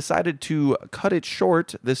that, he decided to cut it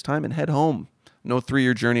short this time and head home. No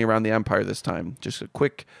 3-year journey around the empire this time. Just a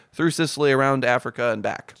quick through Sicily, around Africa, and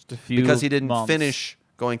back. Just a few because he didn't months. Finish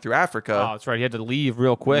going through Africa. Oh, that's right. He had to leave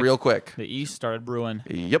real quick. Real quick. The East started brewing.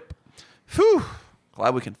 Yep. Whew.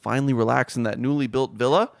 Glad we can finally relax in that newly built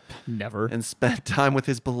villa. Never. And spend time with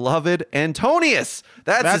his beloved Antonius.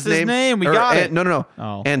 That's his name. We got it. No.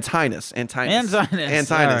 Oh. Antinous. Antinous.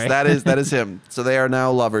 Right. That is him. So they are now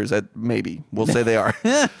lovers. Maybe. We'll say they are.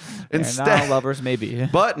 Instead, now lovers, maybe.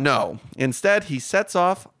 But no. Instead, he sets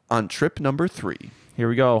off on trip number 3. Here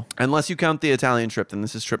we go. Unless you count the Italian trip, then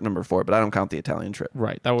this is trip number 4. But I don't count the Italian trip.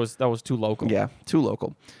 Right. That was too local. Yeah, too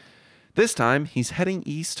local. This time, he's heading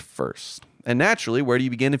east first. And naturally, where do you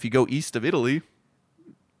begin if you go east of Italy?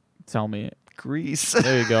 Tell me. Greece.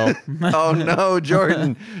 There you go. Oh, no,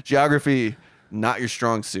 Jordan. Geography, not your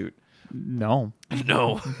strong suit. No.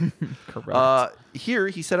 Correct. Here,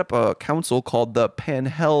 he set up a council called the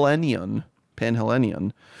Panhellenion,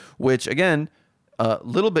 which, again, a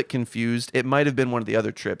little bit confused. It might have been one of the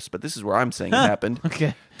other trips, but this is where I'm saying it happened.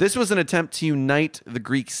 Okay. This was an attempt to unite the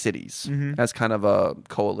Greek cities as kind of a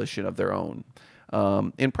coalition of their own.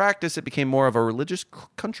 In practice, it became more of a religious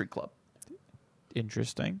country club.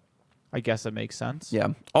 Interesting. I guess it makes sense. Yeah.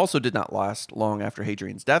 Also did not last long after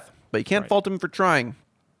Hadrian's death, but you can't fault him for trying.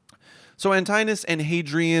 So Antinous and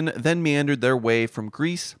Hadrian then meandered their way from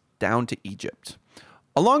Greece down to Egypt.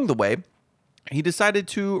 Along the way, he decided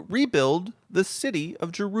to rebuild the city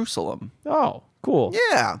of Jerusalem. Oh, cool.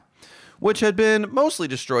 Yeah. Which had been mostly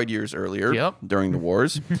destroyed years earlier during the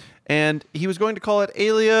wars. And he was going to call it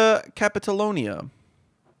Aelia Capitolonia.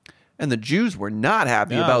 And the Jews were not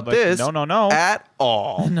happy about this at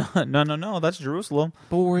all. No. That's Jerusalem.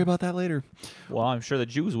 But we'll worry about that later. Well, I'm sure the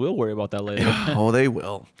Jews will worry about that later. Oh, they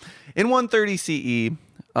will. In 130 CE,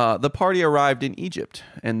 the party arrived in Egypt,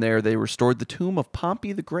 and there they restored the tomb of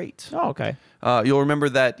Pompey the Great. Oh, okay. You'll remember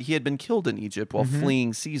that he had been killed in Egypt while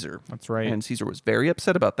fleeing Caesar. That's right. And Caesar was very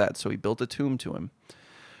upset about that, so he built a tomb to him.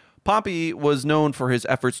 Pompey was known for his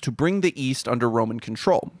efforts to bring the East under Roman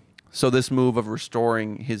control. So this move of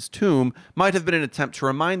restoring his tomb might have been an attempt to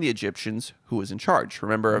remind the Egyptians who was in charge.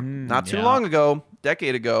 Remember, not too long ago,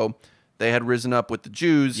 decade ago, they had risen up with the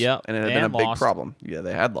Jews, and it had been a big problem. Yeah,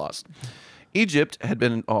 they had lost. Egypt had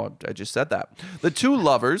been, I just said that. The two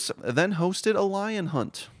lovers then hosted a lion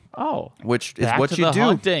hunt. Oh. Which is what you do.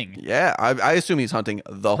 Hunting. Yeah, I assume he's hunting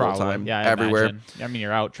the whole time, everywhere. Imagine. I mean,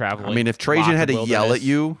 you're out traveling. I mean, if Trajan had to yell at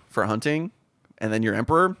you for hunting, and then you're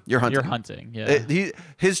emperor, you're hunting. You're hunting, yeah.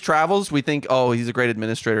 His travels, we think, he's a great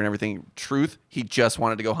administrator and everything. Truth, he just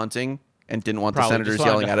wanted to go hunting and didn't want the senators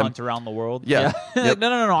yelling at him. Hunt around the world. Yeah. Yep.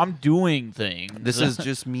 No. I'm doing things. This is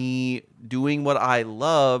just me doing what I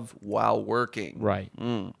love while working. Right.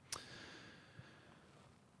 You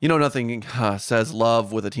know, nothing says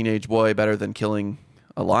love with a teenage boy better than killing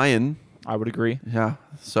a lion. I would agree. Yeah.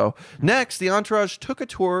 So next, the entourage took a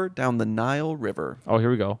tour down the Nile River. Oh, here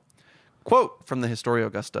we go. Quote from the Historia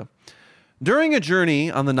Augusta. During a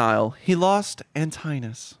journey on the Nile, he lost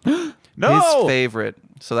Antinous. His favorite.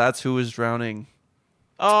 So that's who was drowning.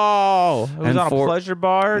 Oh, it was on a pleasure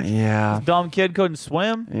barge? Yeah. This dumb kid couldn't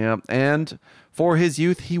swim? Yeah. And for his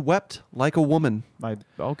youth, he wept like a woman.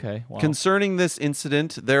 Okay. Wow. Concerning this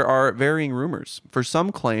incident, there are varying rumors. For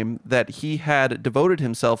some claim that he had devoted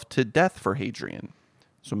himself to death for Hadrian.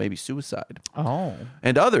 So maybe suicide. Oh.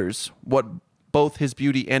 And others, what both his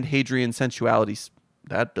beauty and Hadrian's sensuality,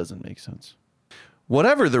 that doesn't make sense.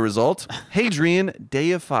 Whatever the result, Hadrian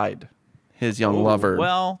deified his young lover.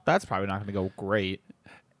 Well, that's probably not going to go great.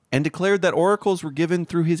 And declared that oracles were given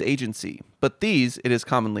through his agency. But these, it is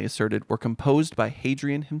commonly asserted, were composed by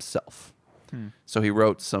Hadrian himself. So he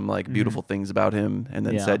wrote some beautiful things about him and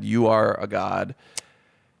then said, "You are a god."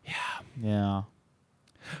 Yeah.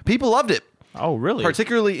 People loved it. Oh, really?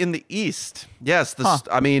 Particularly in the East. Yes.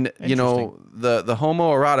 I mean, you know, the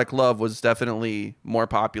homoerotic love was definitely more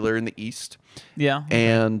popular in the East. Yeah.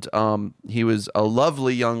 And he was a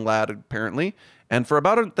lovely young lad, apparently. And for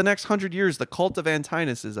about the next 100 years, the cult of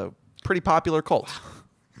Antinous is a pretty popular cult.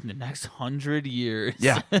 The next 100 years.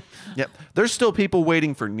 Yeah. Yep. There's still people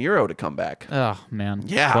waiting for Nero to come back. Oh, man.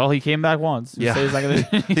 Yeah. Well, he came back once. Yeah.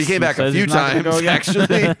 He came back a few times,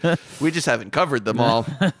 actually. We just haven't covered them all.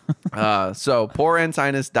 So poor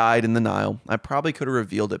Antinous died in the Nile. I probably could have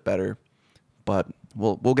revealed it better, but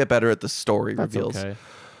we'll get better at the story reveals. Okay.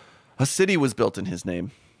 A city was built in his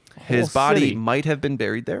name. His body might have been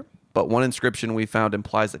buried there, but one inscription we found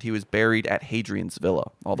implies that he was buried at Hadrian's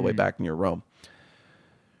villa, all the way back near Rome.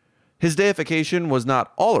 His deification was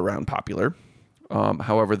not all around popular.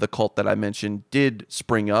 However, the cult that I mentioned did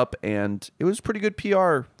spring up, and it was pretty good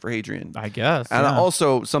PR for Hadrian, I guess. And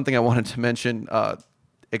also, something I wanted to mention,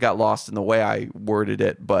 it got lost in the way I worded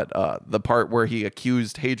it, but the part where he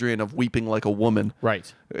accused Hadrian of weeping like a woman.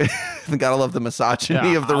 Right. Gotta love the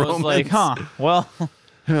misogyny of the Romans. I was like, huh, well.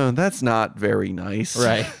 That's not very nice.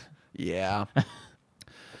 Right. Yeah.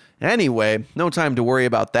 Anyway, no time to worry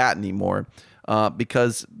about that anymore.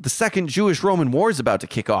 Because the Second Jewish-Roman War is about to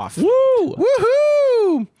kick off. Woo!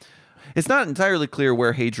 Woohoo! It's not entirely clear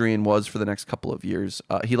where Hadrian was for the next couple of years.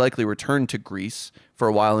 He likely returned to Greece for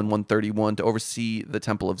a while in 131 to oversee the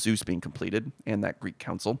Temple of Zeus being completed and that Greek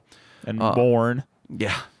council. And born.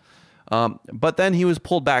 Yeah. But then he was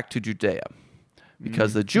pulled back to Judea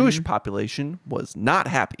because the Jewish population was not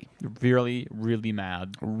happy. Really, really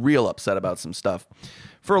mad. Real upset about some stuff.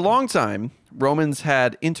 For a long time, Romans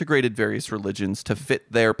had integrated various religions to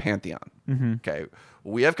fit their pantheon. Okay,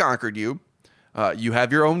 we have conquered you. You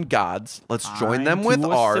have your own gods. Let's join them with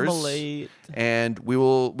ours, and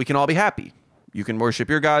we can all be happy. You can worship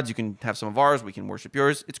your gods. You can have some of ours. We can worship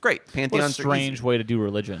yours. It's great. Pantheon's What a strange way to do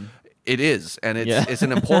religion. It is, and it's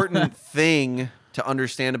an important thing to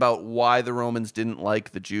understand about why the Romans didn't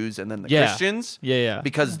like the Jews and then the Christians. Yeah.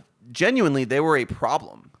 Because genuinely, they were a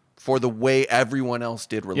problem for the way everyone else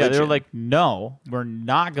did religion. Yeah, they were like, no, we're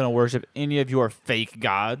not going to worship any of your fake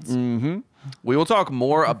gods. We will talk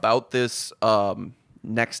more about this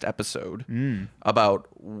next episode, about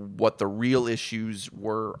what the real issues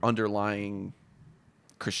were underlying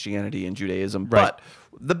Christianity and Judaism. Right. But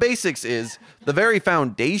the basics is the very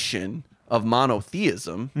foundation of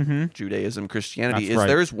monotheism, Judaism, Christianity,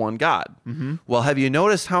 there's one God. Well, have you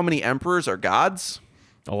noticed how many emperors are gods?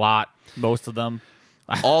 A lot. Most of them.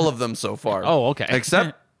 All of them so far. Oh, okay.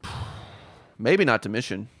 Except maybe not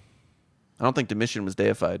Domitian. I don't think Domitian was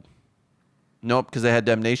deified. Nope, because they had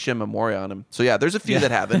Damnatia Memoria on him. So yeah, there's a few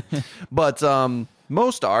that haven't. But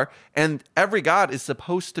most are. And every god is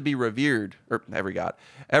supposed to be revered. Or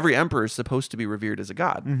every emperor is supposed to be revered as a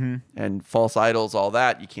god. And false idols, all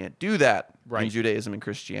that, you can't do that in Judaism and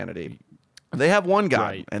Christianity. They have one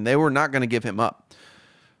god, and they were not going to give him up.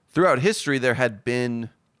 Throughout history, there had been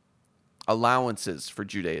allowances for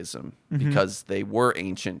Judaism because they were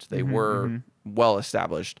ancient, they were well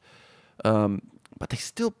established, but they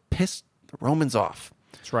still pissed the Romans off.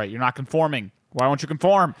 That's right. You're not conforming. Why won't you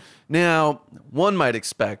conform? Now, one might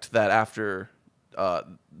expect that after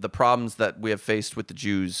the problems that we have faced with the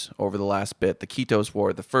Jews over the last bit, the Kitos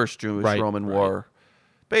War, the first Jewish-Roman War,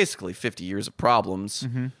 basically 50 years of problems,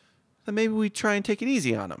 then maybe we try and take it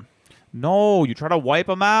easy on them. No, you try to wipe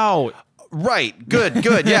them out. Right. Good.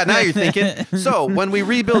 Yeah, now you're thinking. So when we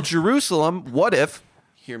rebuild Jerusalem, what if,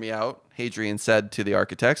 hear me out, Hadrian said to the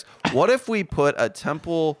architects, what if we put a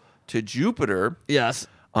temple to Jupiter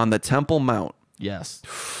on the Temple Mount? Yes.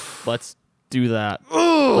 Let's do that.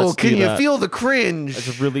 Oh, can you feel the cringe?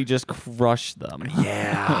 Let's really just crush them.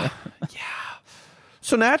 Yeah.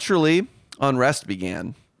 So naturally, unrest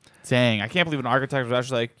began. Dang, I can't believe an architect was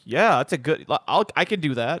actually like, yeah, that's a good, I can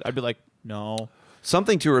do that. I'd be like, no.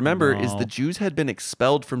 Something to remember is the Jews had been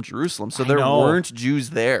expelled from Jerusalem, so there weren't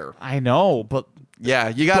Jews there. I know, but yeah,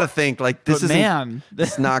 you got to think like this is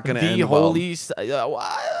it's not going to end holy.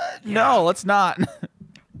 No, let's not.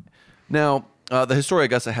 Now, the Historia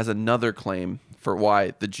Augusta has another claim for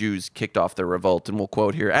why the Jews kicked off their revolt, and we'll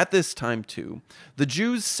quote here: "At this time, too, the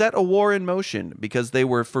Jews set a war in motion because they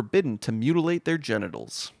were forbidden to mutilate their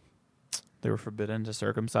genitals." They were forbidden to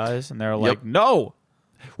circumcise, and they're like, no.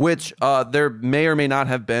 Which there may or may not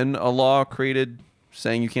have been a law created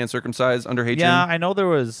saying you can't circumcise under Hadrian. Yeah, I know there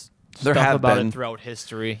was stuff about it throughout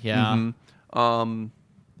history. Yeah.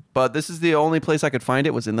 But this is the only place I could find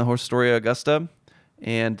it was in the Historia Augusta.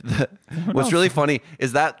 And what's really funny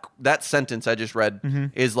is that sentence I just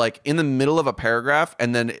read is like in the middle of a paragraph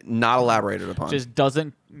and then not elaborated upon. Just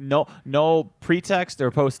doesn't, no pretext or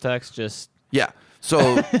post-text, just... Yeah. So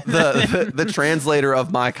the translator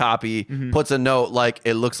of my copy puts a note like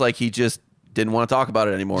it looks like he just didn't want to talk about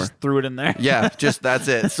it anymore. Just threw it in there. Yeah, just that's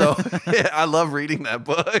it. So I love reading that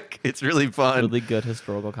book. It's really fun. Really good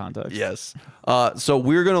historical context. Yes. So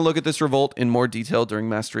we're going to look at this revolt in more detail during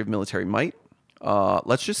Mastery of Military Might.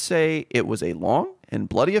 Let's just say it was a long and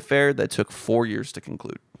bloody affair that took 4 years to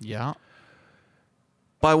conclude. Yeah.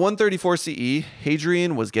 By 134 CE,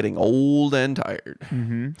 Hadrian was getting old and tired.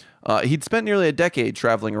 He'd spent nearly a decade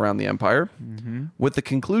traveling around the empire. With the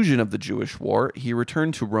conclusion of the Jewish War, he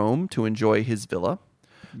returned to Rome to enjoy his villa.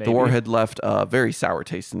 Maybe. The war had left a very sour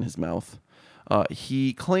taste in his mouth.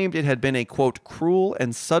 He claimed it had been a, quote, cruel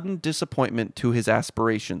and sudden disappointment to his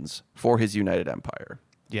aspirations for his united empire.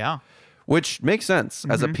 Yeah. Which makes sense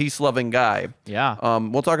as a peace-loving guy. Yeah.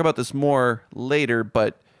 We'll talk about this more later,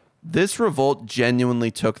 but this revolt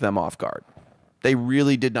genuinely took them off guard. They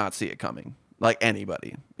really did not see it coming, like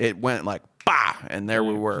anybody. It went like, bah, and there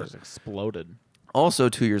we were. It just exploded. Also,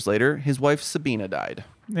 2 years later, his wife Sabina died.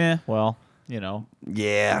 Yeah, well, you know.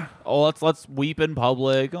 Yeah. Oh, let's weep in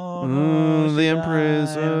public. Oh, no, the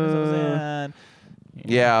Empress. I'm so sad.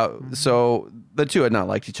 Yeah, so the two had not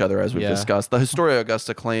liked each other, as we've discussed. The Historia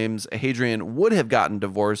Augusta claims Hadrian would have gotten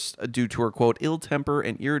divorced due to her, quote, ill temper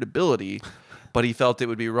and irritability, but he felt it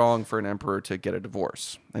would be wrong for an emperor to get a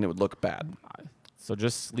divorce, and it would look bad. So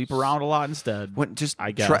just sleep around a lot instead.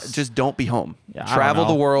 I guess. Just don't be home. Yeah, Travel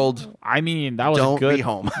the world. I mean, that was don't good. be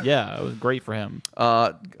home. Yeah, it was great for him.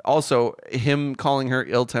 Also, him calling her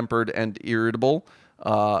ill-tempered and irritable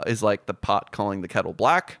is like the pot calling the kettle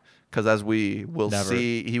black, because as we will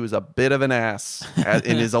see, he was a bit of an ass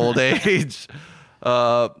in his old age.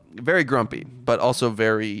 Very grumpy, but also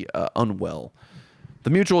very unwell.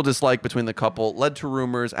 The mutual dislike between the couple led to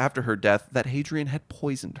rumors after her death that Hadrian had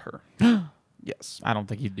poisoned her. Yes. I don't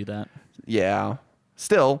think he'd do that. Yeah.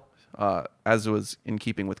 Still, as was in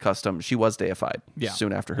keeping with custom, she was deified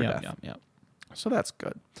soon after her death. Yeah. So that's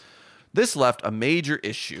good. This left a major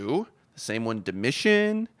issue, the same one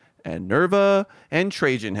Domitian and Nerva and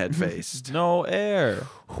Trajan had faced. No heir.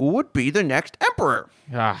 Who would be the next emperor?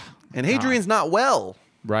 And Hadrian's not well.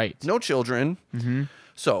 Right. No children.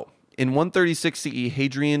 So, in 136 CE,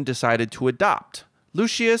 Hadrian decided to adopt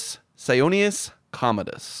Lucius Saeonius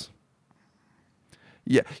Commodus.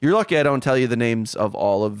 Yeah, you're lucky I don't tell you the names of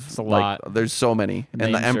all of. It's a lot. There's so many,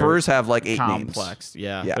 and the emperors have like 8 names. Complex.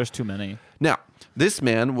 Yeah, there's too many. Now, this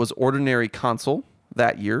man was ordinary consul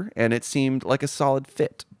that year, and it seemed like a solid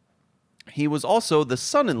fit. He was also the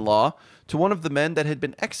son-in-law to one of the men that had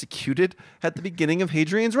been executed at the beginning of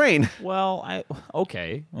Hadrian's reign. Well,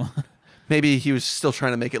 okay. Maybe he was still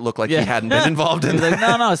trying to make it look like he hadn't been involved in that.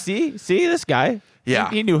 Like, no, see this guy. Yeah.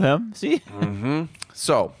 He knew him. See?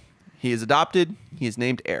 So, he is adopted. He is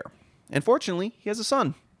named heir. And fortunately, he has a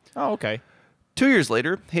son. Oh, okay. 2 years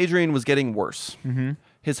later, Hadrian was getting worse.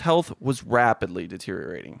 His health was rapidly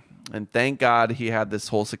deteriorating. And thank God he had this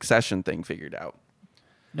whole succession thing figured out.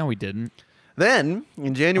 No, he didn't. Then,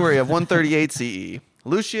 in January of 138 CE,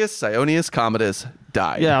 Lucius Saeonius Commodus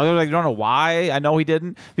died. Yeah, I don't know why. I know he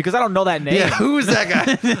didn't, because I don't know that name. Yeah, who's that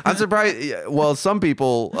guy? I'm surprised. Well, some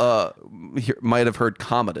people might have heard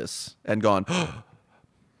Commodus and gone,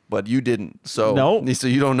 but you didn't. So, so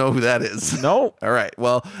you don't know who that is. No. All right.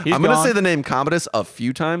 Well, I'm going to say the name Commodus a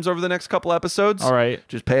few times over the next couple episodes. All right.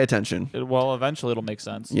 Just pay attention. Well, eventually it'll make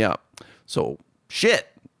sense. Yeah. So, shit.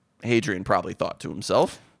 Hadrian probably thought to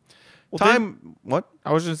himself. Well, what?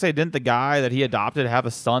 I was going to say, didn't the guy that he adopted have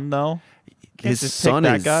a son, though? His son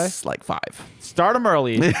is like 5. Start him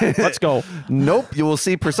early. Let's go. Nope. You will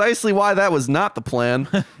see precisely why that was not the plan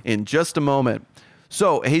in just a moment.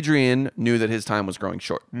 So Hadrian knew that his time was growing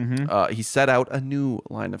short. He set out a new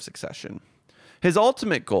line of succession. His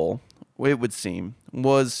ultimate goal, it would seem,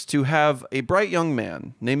 was to have a bright young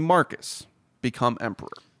man named Marcus become emperor.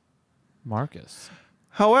 Marcus.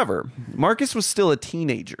 However, Marcus was still a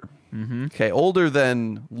teenager. Okay, older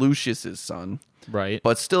than Lucius's son. Right.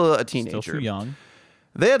 But still a teenager. Still too young.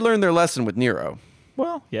 They had learned their lesson with Nero.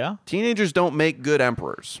 Well, yeah. Teenagers don't make good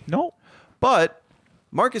emperors. No. But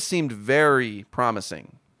Marcus seemed very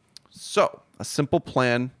promising. So, a simple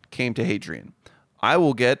plan came to Hadrian. I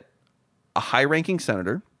will get a high-ranking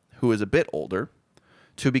senator who is a bit older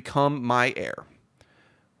to become my heir,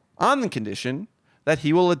 on the condition that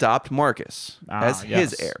he will adopt Marcus as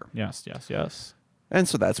his heir. Yes. And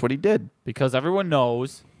so that's what he did. Because everyone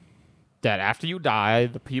knows that after you die,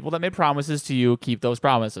 the people that made promises to you keep those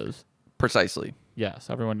promises. Precisely. Yes,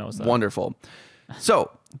 everyone knows that. Wonderful.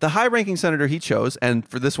 So, the high-ranking senator he chose, and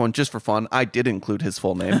for this one, just for fun, I did include his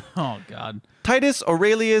full name. Oh, God. Titus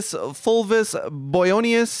Aurelius Fulvus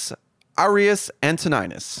Boionius Arius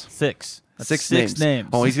Antoninus. 6. That's 6 names.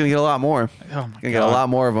 Oh, he's going to get a lot more. Oh, my God. Going to get a lot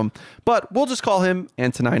more of them. But we'll just call him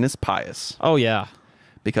Antoninus Pius. Oh, yeah.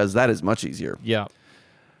 Because that is much easier. Yeah.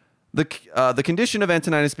 The condition of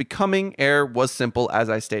Antoninus becoming heir was simple, as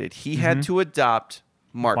I stated. He had to adopt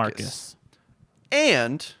Marcus.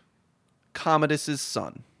 And Commodus's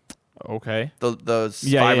son. Okay. The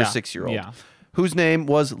 5 or 6 year old. Yeah. Whose name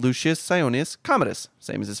was Lucius Saeonius Commodus,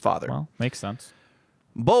 same as his father. Well, makes sense.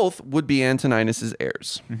 Both would be Antoninus's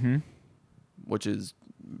heirs. Which is,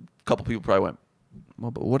 a couple people probably went,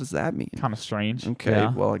 Well, but what does that mean? Kind of strange. Okay,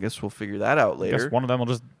 Yeah. well, I guess we'll figure that out later. I guess one of them will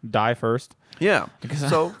just die first. Yeah.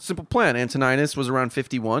 So, simple plan. Antoninus was around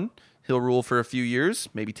 51. He'll rule for a few years,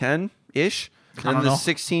 maybe 10-ish. And the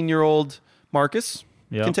 16-year-old Marcus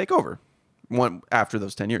can take over after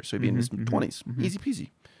those 10 years. So he'd be in his 20s. Easy peasy.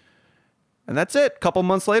 And that's it. A couple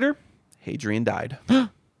months later, Hadrian died. What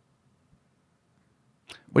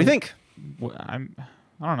do you think? I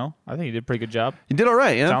don't know. I think he did a pretty good job. You did all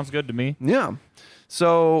right, yeah? Sounds good to me. Yeah.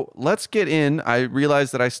 So let's get in. I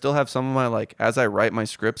realized that I still have some of my, as I write my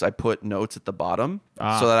scripts, I put notes at the bottom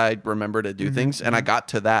so that I remember to do things. And I got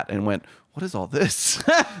to that and went, what is all this?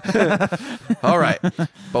 All right.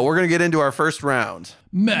 But we're going to get into our first round.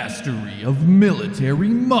 Mastery of military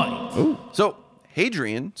might. Ooh. So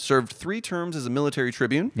Hadrian served 3 terms as a military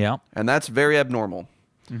tribune. Yeah. And that's very abnormal.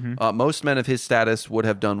 Most men of his status would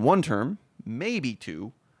have done 1 term, maybe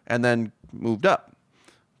 2, and then moved up.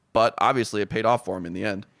 But obviously it paid off for him in the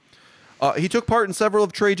end. He took part in several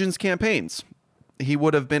of Trajan's campaigns. He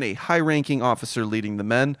would have been a high-ranking officer leading the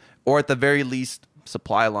men, or at the very least,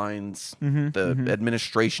 supply lines, the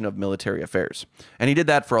administration of military affairs. And he did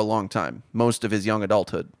that for a long time, most of his young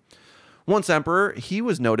adulthood. Once emperor, he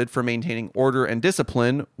was noted for maintaining order and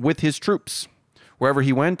discipline with his troops. Wherever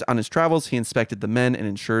he went on his travels, he inspected the men and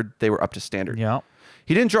ensured they were up to standard. Yeah.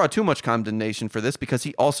 He didn't draw too much condemnation for this because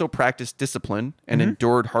he also practiced discipline and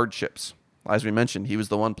endured hardships. As we mentioned, he was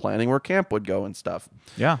the one planning where camp would go and stuff.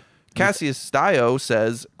 Yeah. Cassius Dio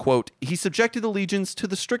says, quote, he subjected the legions to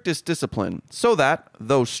the strictest discipline so that,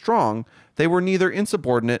 though strong, they were neither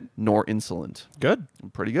insubordinate nor insolent. Good.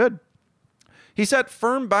 Pretty good. He set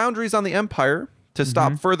firm boundaries on the empire to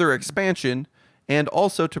stop further expansion and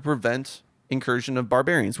also to prevent incursion of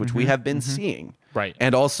barbarians, which we have been seeing. Right.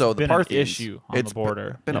 And also the Parthians. Issue on the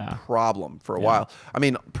border. Been a problem for a while. I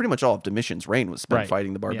mean, pretty much all of Domitian's reign was spent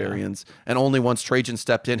fighting the barbarians. And only once Trajan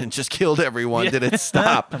stepped in and just killed everyone did it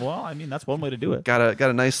stop. Well, I mean, that's one way to do it. Got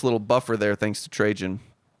a nice little buffer there thanks to Trajan.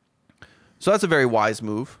 So that's a very wise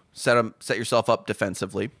move. Set yourself up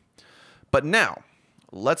defensively. But now,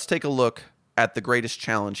 let's take a look at the greatest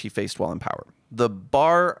challenge he faced while in power. The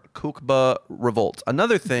Bar Kokhba revolt.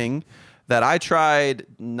 Another thing that I tried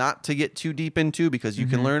not to get too deep into because you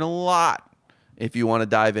can learn a lot if you want to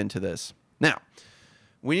dive into this. Now,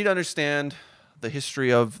 we need to understand the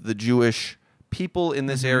history of the Jewish people in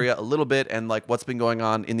this area a little bit and what's been going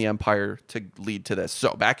on in the empire to lead to this.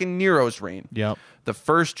 So back in Nero's reign, the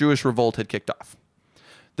first Jewish revolt had kicked off.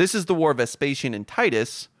 This is the war Vespasian and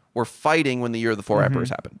Titus were fighting when the year of the 4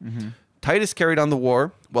 emperors happened. Titus carried on the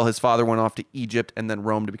war while his father went off to Egypt and then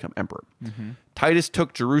Rome to become emperor. Titus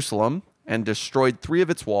took Jerusalem and destroyed 3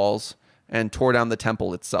 of its walls and tore down the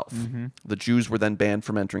temple itself. The Jews were then banned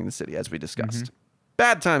from entering the city, as we discussed.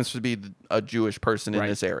 Bad times to be a Jewish person in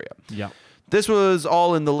this area. This was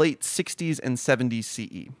all in the late 60s and 70s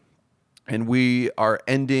CE. And we are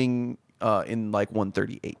ending in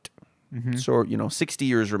 138. So, 60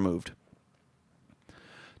 years removed.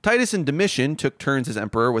 Titus and Domitian took turns as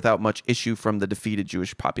emperor without much issue from the defeated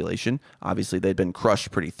Jewish population. Obviously, they'd been crushed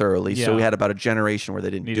pretty thoroughly, so we had about a generation where they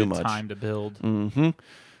didn't do much. Time to build.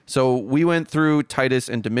 So we went through Titus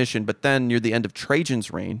and Domitian, but then near the end of Trajan's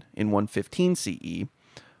reign in 115 CE,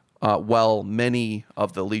 while many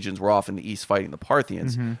of the legions were off in the east fighting the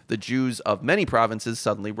Parthians, the Jews of many provinces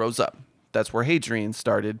suddenly rose up. That's where Hadrian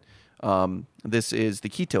started. This is the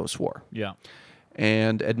Kitos War.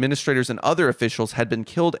 And administrators and other officials had been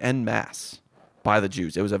killed en masse by the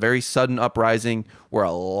Jews. It was a very sudden uprising where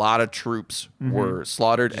a lot of troops were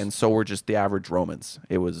slaughtered, and so were just the average Romans.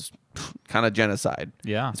 It was kind of genocide.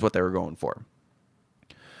 Is what they were going for.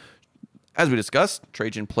 As we discussed,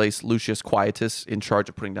 Trajan placed Lucius Quietus in charge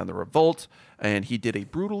of putting down the revolt, and he did a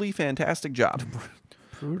brutally fantastic job.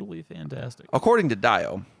 Brutally fantastic. According to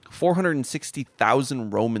Dio,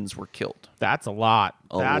 460,000 Romans were killed. That's a lot.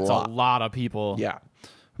 That's a lot of people. Yeah.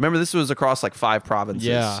 Remember, this was across 5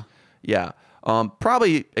 provinces. Yeah.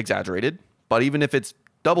 Probably exaggerated, but even if it's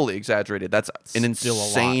doubly exaggerated, that's an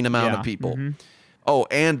insane amount of people. Oh,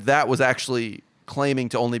 and that was actually claiming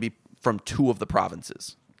to only be from 2 of the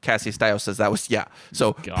provinces. Cassius Dio says that was,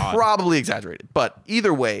 so probably exaggerated. But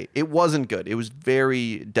either way, it wasn't good. It was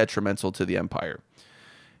very detrimental to the empire.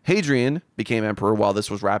 Hadrian became emperor while this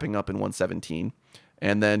was wrapping up in 117,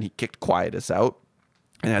 and then he kicked Quietus out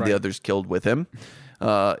and had the others killed with him.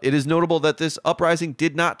 It is notable that this uprising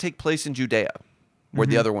did not take place in Judea, where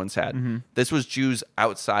the other ones had. This was Jews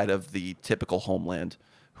outside of the typical homeland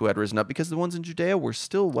who had risen up because the ones in Judea were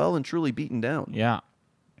still well and truly beaten down.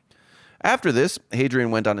 After this, Hadrian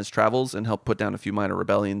went on his travels and helped put down a few minor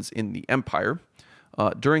rebellions in the empire.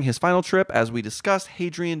 During his final trip, as we discussed,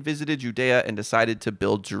 Hadrian visited Judea and decided to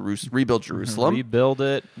rebuild Jerusalem. Rebuild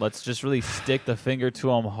it. Let's just really stick the finger to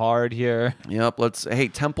him hard here. Yep. Hey,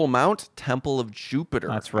 Temple Mount, Temple of Jupiter.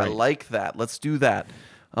 That's right. I like that. Let's do that.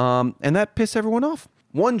 And that pissed everyone off.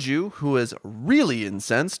 One Jew who was really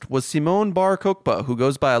incensed was Simon Bar Kokhba, who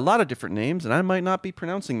goes by a lot of different names, and I might not be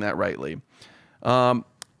pronouncing that rightly.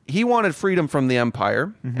 He wanted freedom from the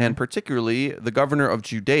empire, and particularly the governor of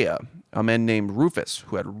Judea, a man named Rufus,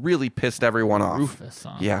 who had really pissed everyone off. Rufus,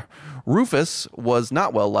 huh? Yeah. Rufus was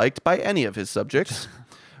not well liked by any of his subjects.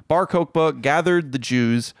 Bar Kokhba gathered the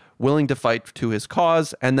Jews willing to fight to his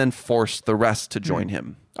cause and then forced the rest to join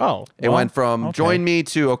him. Oh. It went from join me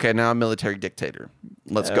to, okay, now I'm military dictator.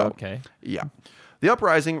 Let's go. Okay. Yeah. The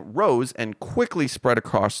uprising rose and quickly spread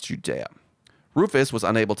across Judea. Rufus was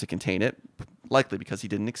unable to contain it, likely because he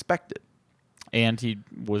didn't expect it. And he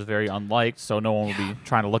was very unliked, so no one would be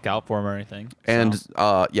trying to look out for him or anything. And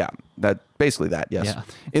basically that, yes. Yeah.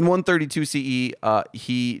 In 132 CE,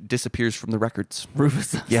 he disappears from the records.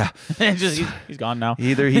 Rufus. Yeah. he's gone now.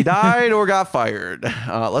 Either he died or got fired.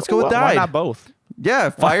 Let's go with died. Why not both?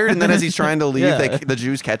 Yeah, fired, and then as he's trying to leave, the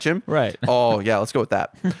Jews catch him. Right. Oh, yeah, let's go with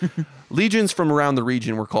that. Legions from around the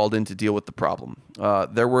region were called in to deal with the problem.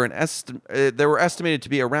 There were estimated to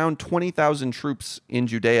be around 20,000 troops in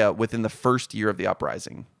Judea within the first year of the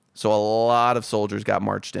uprising. So a lot of soldiers got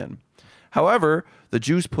marched in. However, the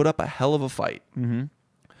Jews put up a hell of a fight.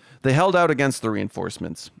 They held out against the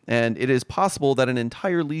reinforcements, and it is possible that an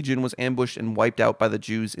entire legion was ambushed and wiped out by the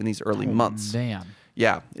Jews in these early months. Man.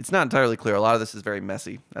 Yeah, it's not entirely clear. A lot of this is very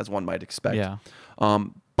messy, as one might expect. Yeah.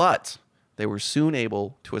 But they were soon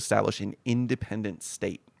able to establish an independent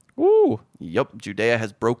state. Ooh. Yep, Judea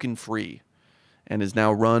has broken free and is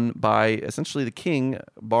now run by essentially the king,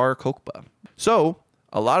 Bar Kokhba. So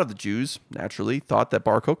a lot of the Jews, naturally, thought that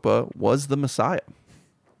Bar Kokhba was the Messiah.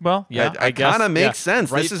 Well, yeah, I guess. It kind of makes sense.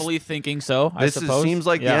 Rightfully thinking so, I suppose. Seems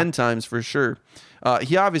like the end times for sure.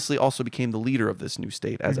 He obviously also became the leader of this new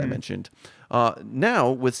state, as I mentioned. Now,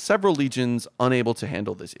 with several legions unable to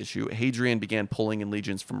handle this issue, Hadrian began pulling in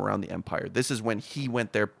legions from around the empire. This is when he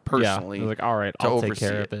went there personally. Yeah, like, all right, I'll take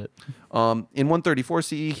care of it. In 134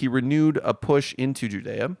 CE, he renewed a push into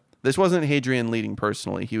Judea. This wasn't Hadrian leading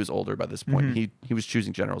personally. He was older by this point. He was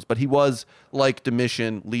choosing generals, but he was like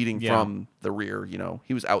Domitian leading from the rear. You know,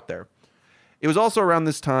 he was out there. It was also around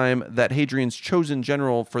this time that Hadrian's chosen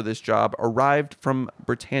general for this job arrived from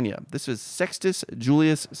Britannia. This is Sextus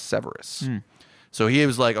Julius Severus. So he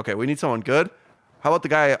was like, okay, we need someone good. How about the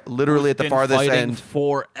guy literally at the farthest end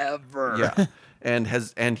forever? Yeah,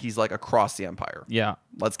 and he's like across the empire. Yeah,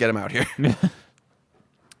 let's get him out here.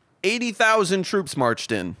 80,000 troops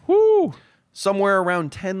marched in. Woo! Somewhere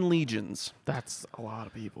around 10 legions. That's a lot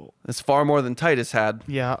of people. That's far more than Titus had.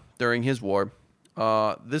 Yeah. During his war.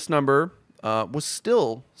 This number was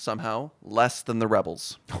still somehow less than the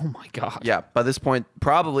rebels. Oh my God. Yeah. By this point,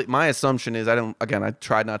 probably my assumption is I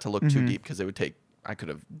tried not to look too deep because I could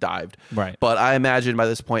have dived. Right. But I imagine by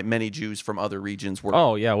this point, many Jews from other regions were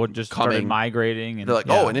would just started migrating. And, they're like,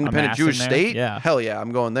 an independent Jewish state? Yeah. Hell yeah,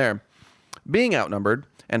 I'm going there. Being outnumbered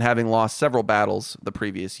and having lost several battles the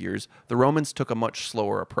previous years, the Romans took a much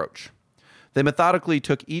slower approach. They methodically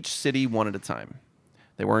took each city one at a time.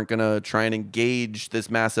 They weren't going to try and engage this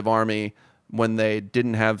massive army when they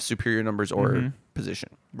didn't have superior numbers or position.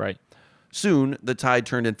 Right. Soon, the tide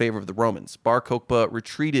turned in favor of the Romans. Bar Kokhba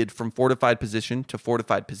retreated from fortified position to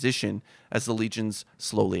fortified position as the legions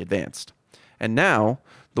slowly advanced. And now,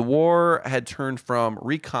 the war had turned from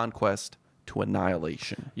reconquest to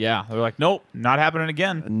annihilation. Yeah, they're like, nope, not happening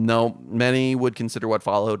again. No, many would consider what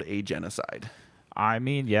followed a genocide. I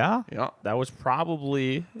mean, yeah. That was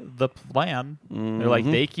probably the plan. They're like,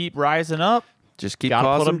 they keep rising up. Just keep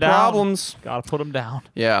causing problems. Gotta put them down.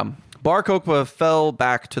 Yeah. Bar Kokhba fell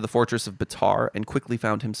back to the fortress of Batar and quickly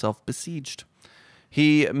found himself besieged.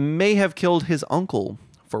 He may have killed his uncle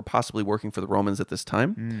for possibly working for the Romans at this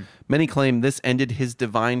time. Many claim this ended his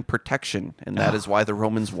divine protection, and that is why the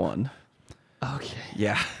Romans won. Okay.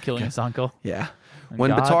 Yeah. Killing his uncle. Yeah. And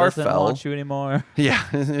when God Batar doesn't fell, want you anymore. Yeah.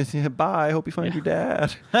 Bye. I hope you find your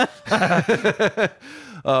dad.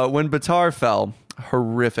 When Batar fell,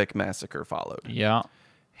 horrific massacre followed. Yeah.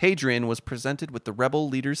 Hadrian was presented with the rebel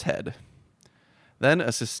leader's head. Then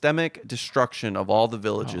a systemic destruction of all the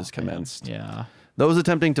villages commenced. Yeah. Those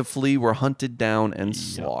attempting to flee were hunted down and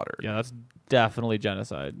slaughtered. Yeah, that's definitely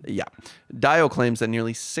genocide. Yeah. Dio claims that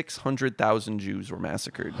nearly 600,000 Jews were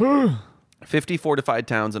massacred. 50 fortified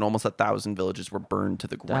towns and almost 1,000 villages were burned to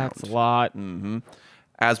the ground. That's a lot.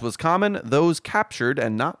 As was common, those captured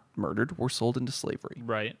and not murdered were sold into slavery.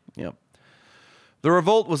 Right. Yep. The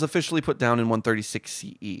revolt was officially put down in 136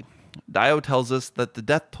 CE. Dio tells us that the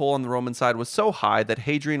death toll on the Roman side was so high that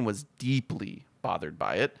Hadrian was deeply bothered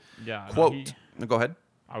by it. Yeah. Quote, go ahead.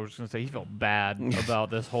 I was just going to say he felt bad about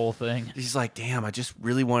this whole thing. He's like, damn, I just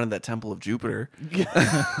really wanted that Temple of Jupiter.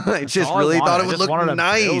 I just really thought it would look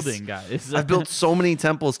nice. Building, guys. I've built so many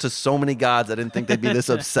temples to so many gods. I didn't think they'd be this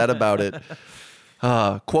upset about it.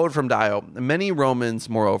 Quote from Dio, many Romans,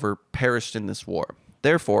 moreover, perished in this war.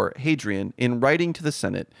 Therefore, Hadrian, in writing to the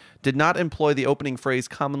Senate, did not employ the opening phrase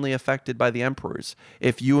commonly affected by the emperors,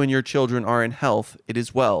 if you and your children are in health, it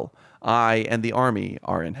is well. I and the army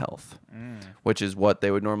are in health, which is what they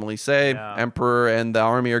would normally say. Yeah. Emperor and the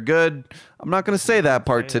army are good. I'm not going to say that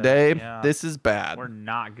part today. Yeah. This is bad. We're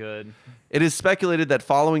not good. It is speculated that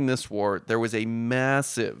following this war, there was a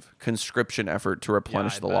massive conscription effort to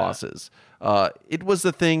replenish the losses. It was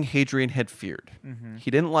the thing Hadrian had feared. He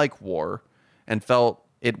didn't like war and felt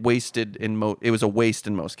it wasted it was a waste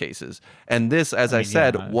in most cases. And this, as I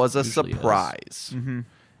said, was a surprise.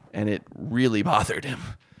 And it really bothered him.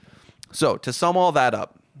 So, to sum all that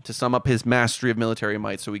up, to sum up his mastery of military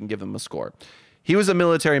might so we can give him a score, he was a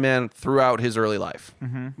military man throughout his early life.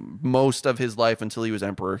 Most of his life until he was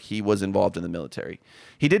emperor, he was involved in the military.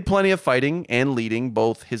 He did plenty of fighting and leading,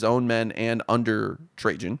 both his own men and under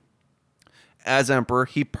Trajan. As emperor,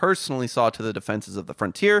 he personally saw to the defenses of the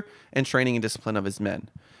frontier and training and discipline of his men.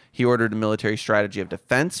 He ordered a military strategy of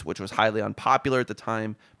defense, which was highly unpopular at the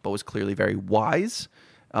time, but was clearly very wise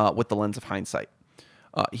with the lens of hindsight.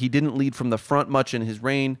 He didn't lead from the front much in his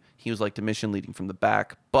reign. He was like Domitian, leading from the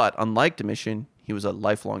back. But unlike Domitian, he was a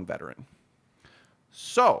lifelong veteran.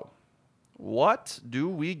 So, what do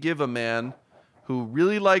we give a man who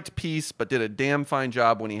really liked peace but did a damn fine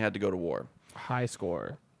job when he had to go to war? High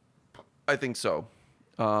score. I think so.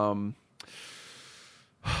 I'm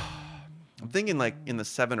thinking like in the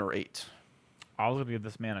 7 or 8. I was going to give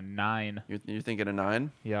this man a 9. You're thinking a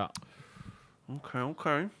 9? Yeah.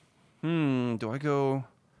 Okay. Do I go...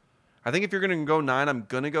 I think if you're going to go 9, I'm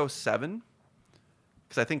going to go 7.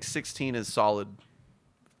 Because I think 16 is solid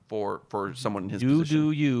for someone in his position.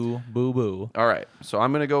 Do you, boo-boo. All right. So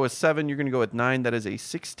I'm going to go with 7. You're going to go with 9. That is a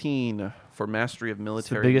 16 for mastery of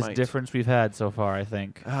military might. It's the biggest difference we've had so far, I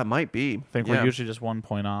think. It might be. I think we're usually just 1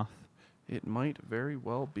 point off. It might very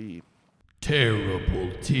well be.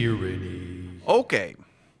 Terrible tyranny. Okay.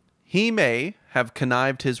 He may have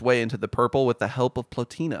connived his way into the purple with the help of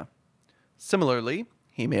Plotina. Similarly,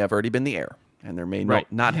 he may have already been the heir, and there may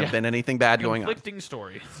not have been anything bad going on. Conflicting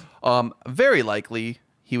stories. Very likely,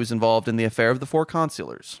 he was involved in the affair of the 4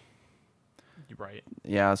 consulars. Right.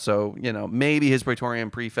 Yeah, so, maybe his praetorian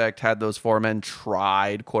prefect had those 4 men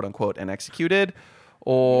tried, quote-unquote, and executed,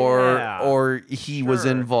 or he was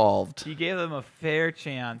involved. He gave them a fair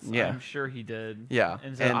chance. Yeah. I'm sure he did. Yeah.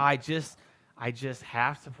 And said, I just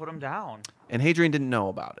have to put him down. And Hadrian didn't know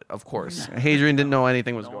about it, of course. Hadrian didn't know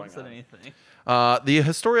anything was going on. Anything. The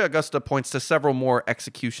Historia Augusta points to several more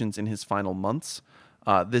executions in his final months.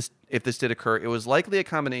 If this did occur, it was likely a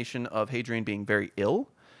combination of Hadrian being very ill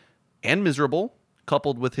and miserable,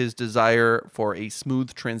 coupled with his desire for a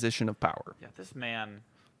smooth transition of power. Yeah, this man,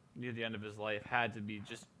 near the end of his life, had to be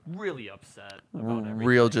just really upset about everything.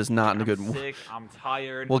 Real, just not in a good way. I'm sick, I'm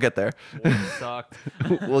tired. We'll get there. War sucked.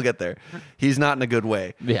 We'll get there. He's not in a good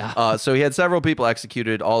way. Yeah. So he had several people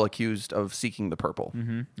executed, all accused of seeking the purple,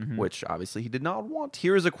 which obviously he did not want.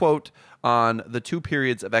 Here is a quote on the 2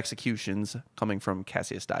 periods of executions coming from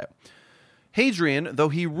Cassius Dio. Hadrian, though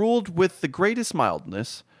he ruled with the greatest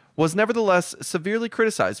mildness, was nevertheless severely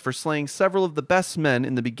criticized for slaying several of the best men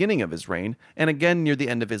in the beginning of his reign and again near the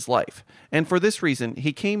end of his life. And for this reason,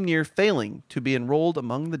 he came near failing to be enrolled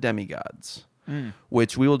among the demigods,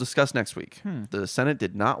 which we will discuss next week. The Senate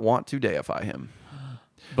did not want to deify him.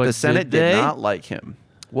 But the Senate did not like him.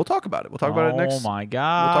 We'll talk about it. We'll talk about it next. Oh my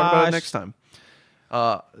gosh. We'll talk about it next time.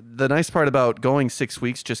 The nice part about going 6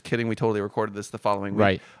 weeks, just kidding, we totally recorded this the following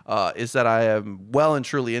week, is that I am well and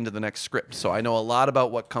truly into the next script. So I know a lot about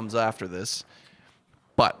what comes after this.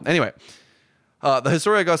 But anyway, the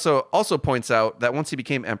Historia Augusta also points out that once he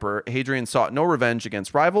became emperor, Hadrian sought no revenge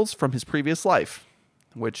against rivals from his previous life,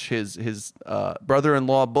 which his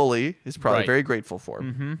brother-in-law Bully is probably very grateful for.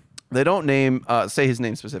 They don't say his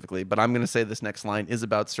name specifically, but I'm going to say this next line is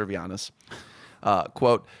about Servianus.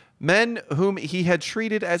 Quote, men whom he had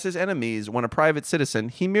treated as his enemies when a private citizen,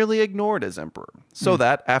 he merely ignored as emperor. So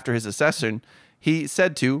that, after his accession, he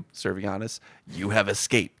said to Servianus, "You have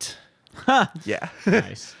escaped." Yeah.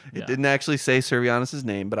 Nice. It didn't actually say Servianus'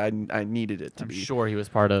 name, but I needed it to be. I'm sure he was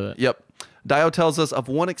part of it. Yep. Dio tells us of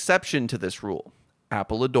one exception to this rule,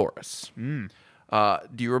 Apollodorus.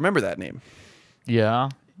 Do you remember that name? Yeah.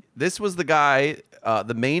 This was the guy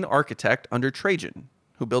the main architect under Trajan,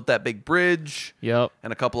 who built that big bridge and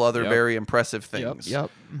a couple other very impressive things.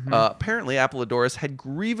 Apparently, Apollodorus had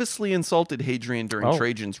grievously insulted Hadrian during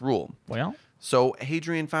Trajan's rule. Well, so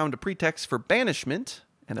Hadrian found a pretext for banishment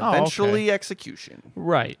and eventually execution.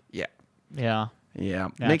 Right. Yeah. Yeah. Yeah.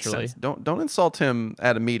 Makes sense. Don't insult him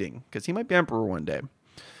at a meeting, because he might be emperor one day.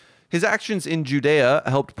 His actions in Judea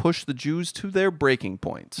helped push the Jews to their breaking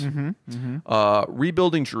point.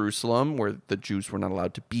 Rebuilding Jerusalem, where the Jews were not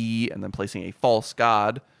allowed to be, and then placing a false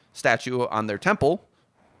god statue on their temple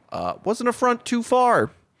was an affront too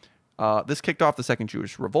far. This kicked off the Second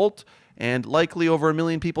Jewish Revolt, and likely over 1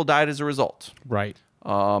 million people died as a result. Right.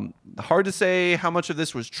 Hard to say how much of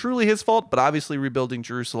this was truly his fault, but obviously rebuilding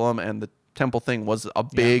Jerusalem and the temple thing was a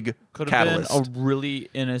big catalyst. Could have been a really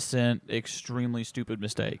innocent, extremely stupid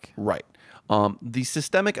mistake. Right. The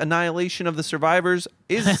systemic annihilation of the survivors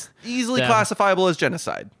is easily classifiable as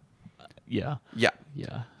genocide. Yeah.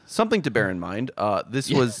 Something to bear in mind.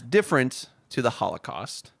 This was different to the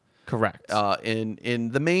Holocaust. Correct.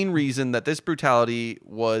 In the main reason that this brutality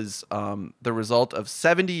was the result of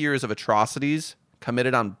 70 years of atrocities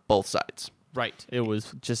committed on both sides. Right. It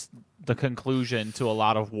was just the conclusion to a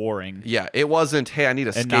lot of warring. Yeah, it wasn't, hey, I need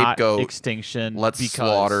a scapegoat. Not extinction. Let's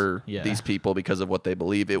slaughter these people because of what they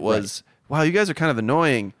believe. It was, wow, you guys are kind of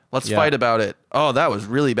annoying. Let's fight about it. Oh, that was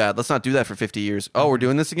really bad. Let's not do that for 50 years. Oh, we're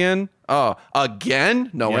doing this again? Oh, again?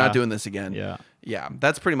 No, we're not doing this again. Yeah,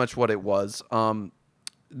 that's pretty much what it was.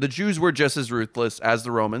 The Jews were just as ruthless as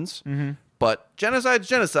the Romans, but genocide's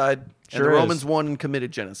genocide, and the Romans won and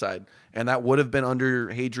committed genocide. And that would have been under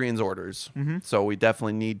Hadrian's orders. So we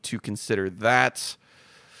definitely need to consider that.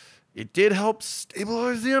 It did help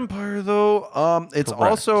stabilize the empire, though. It's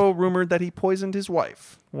also rumored that he poisoned his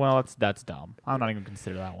wife. Well, that's dumb. I'm not even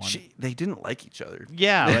consider that one. They didn't like each other.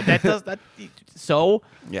 Yeah, but that does that. So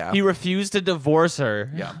he refused to divorce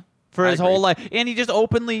her. Yeah. For his whole life, and he just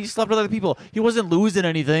openly slept with other people. He wasn't losing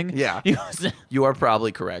anything. Yeah, you are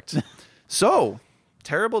probably correct. So,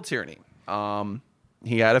 terrible tyranny.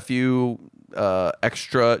 He had a few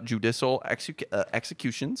extrajudicial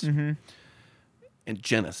executions and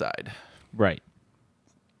genocide. Right.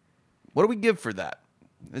 What do we give for that?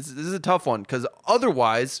 This is a tough one, because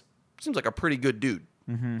otherwise, seems like a pretty good dude.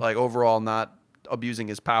 Like, overall, not abusing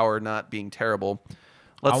his power, not being terrible.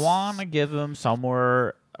 I want to give him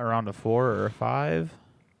somewhere around a 4 or a 5.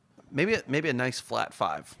 Maybe a nice flat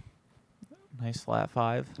 5. Nice flat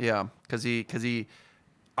 5. Yeah, because he,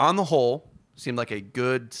 on the whole, seemed like a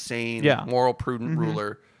good, sane, moral, prudent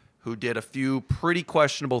ruler who did a few pretty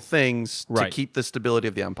questionable things to keep the stability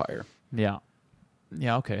of the empire. Yeah.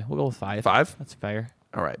 Yeah, okay. We'll go with 5. 5? That's fair.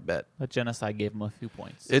 All right, bet. That genocide gave him a few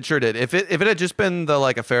points. It sure did. If it had just been the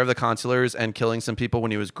affair of the consulars and killing some people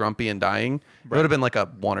when he was grumpy and dying, it would have been like a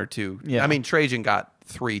 1 or 2. Yeah. I mean, Trajan got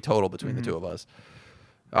 3 total between the two of us.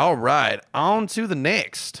 All right, on to the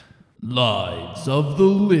next. Lives of the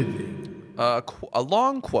Living. A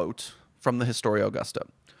long quote from the Historia Augusta.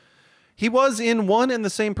 He was in one and the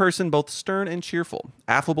same person both stern and cheerful,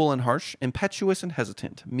 affable and harsh, impetuous and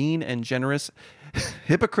hesitant, mean and generous,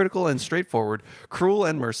 hypocritical and straightforward, cruel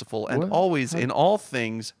and merciful, and always in all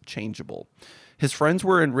things changeable. His friends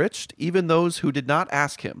were enriched, even those who did not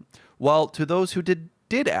ask him, while to those who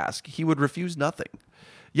did ask, he would refuse nothing.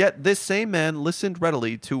 Yet this same man listened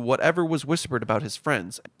readily to whatever was whispered about his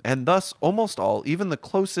friends, and thus almost all, even the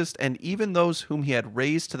closest, and even those whom he had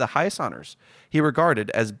raised to the highest honors, he regarded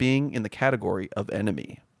as being in the category of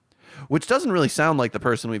enemy. Which doesn't really sound like the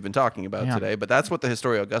person we've been talking about today, but that's what the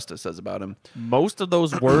Historia Augusta says about him. Most of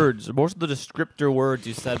those words, most of the descriptor words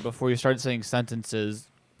you said before you started saying sentences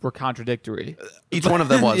were contradictory. Each one of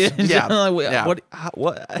them was.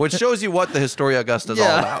 What? Which shows you what the Historia Augusta is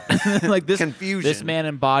all about. Like this confusion. This man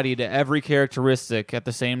embodied every characteristic at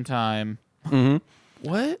the same time.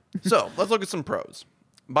 What? So let's look at some pros.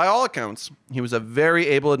 By all accounts, he was a very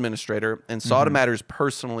able administrator and saw to matters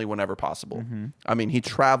personally whenever possible. I mean, he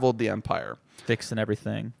traveled the empire. Fixing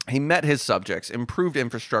everything. He met his subjects, improved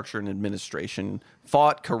infrastructure and administration,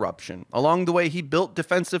 fought corruption. Along the way, he built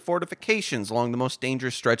defensive fortifications along the most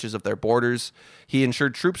dangerous stretches of their borders. He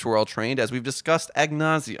ensured troops were well trained, as we've discussed ad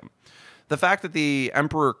nauseum. The fact that the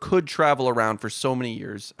emperor could travel around for so many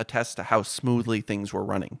years attests to how smoothly things were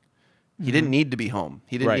running. He didn't need to be home.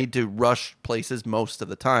 He didn't need to rush places most of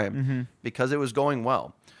the time because it was going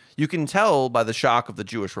well. You can tell by the shock of the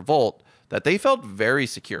Jewish revolt that they felt very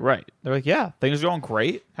secure. Right. They're like, yeah, things are going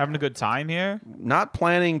great. Having a good time here. Not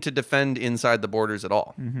planning to defend inside the borders at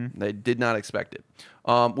all. They did not expect it.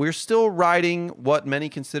 We're still riding what many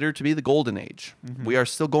consider to be the golden age. We are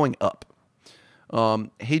still going up.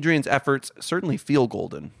 Hadrian's efforts certainly feel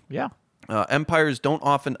golden. Yeah. Empires don't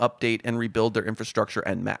often update and rebuild their infrastructure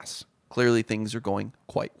en masse. Clearly, things are going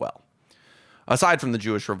quite well. Aside from the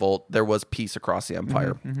Jewish revolt, there was peace across the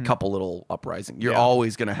empire. Couple little uprisings. You're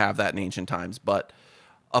always going to have that in ancient times. But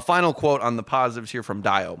a final quote on the positives here from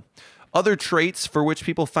Dio. Other traits for which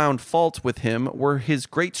people found fault with him were his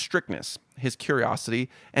great strictness, his curiosity,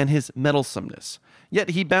 and his meddlesomeness. Yet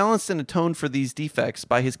he balanced and atoned for these defects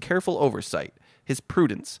by his careful oversight, his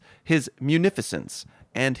prudence, his munificence,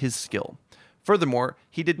 and his skill. Furthermore,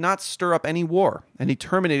 he did not stir up any war, and he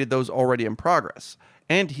terminated those already in progress.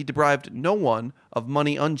 And he deprived no one of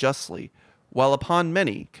money unjustly, while upon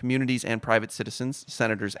many, communities and private citizens,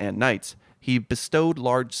 senators and knights, he bestowed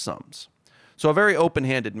large sums. So a very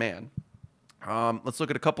open-handed man. Let's look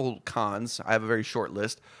at a couple cons. I have a very short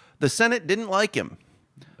list. The Senate didn't like him.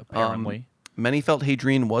 Apparently. Many felt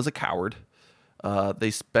Hadrian was a coward.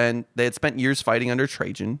 They had spent years fighting under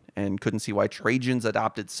Trajan and couldn't see why Trajan's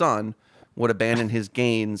adopted son would abandon his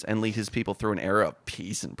gains and lead his people through an era of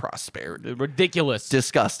peace and prosperity. Ridiculous.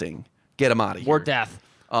 Disgusting. Get him out of here. Or death.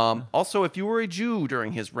 Also, if you were a Jew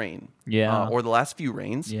during his reign, or the last few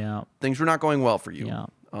reigns, things were not going well for you. Yeah.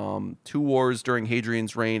 2 wars during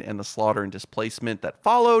Hadrian's reign and the slaughter and displacement that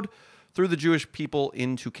followed threw the Jewish people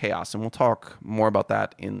into chaos. And we'll talk more about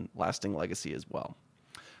that in Lasting Legacy as well.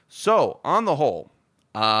 So, on the whole,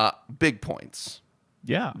 big points.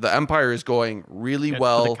 Yeah. The empire is going really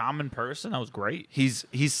well. For the common person, that was great. He's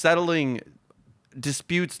settling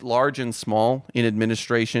disputes large and small in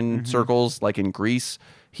administration circles, like in Greece.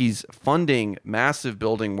 He's funding massive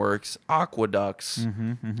building works, aqueducts,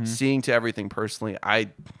 seeing to everything personally. I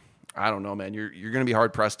don't know, man. You're going to be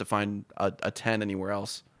hard pressed to find a 10 anywhere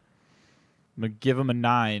else. I'm gonna give him a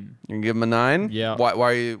 9. You're gonna give him a 9? Yeah. Why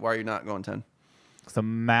are you not going 10? Because a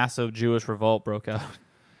massive Jewish revolt broke out.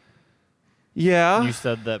 Yeah. You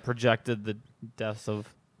said that projected the deaths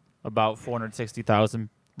of about 460,000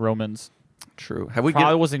 Romans. True.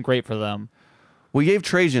 Probably wasn't great for them. We gave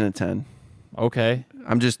Trajan a 10. Okay.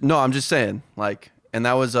 I'm just saying, like, and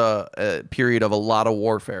that was a period of a lot of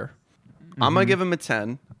warfare. I'm gonna give him a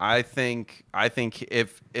 10. I think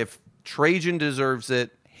if Trajan deserves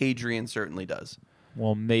it, Hadrian certainly does.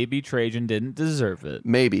 Well, maybe Trajan didn't deserve it.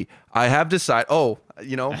 Maybe. I have decided. Oh,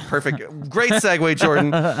 perfect. Great segue, Jordan.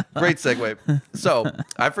 Great segue. So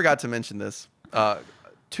I forgot to mention this.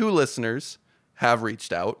 2 listeners have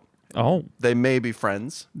reached out. Oh. They may be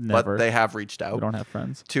friends, Never. but they have reached out. We don't have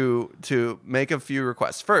friends. To make a few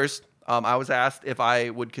requests. First, I was asked if I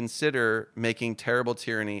would consider making Terrible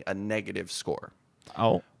Tyranny a negative score.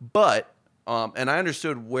 Oh. But, and I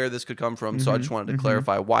understood where this could come from, so I just wanted to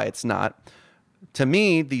clarify why it's not. To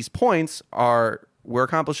me, these points we're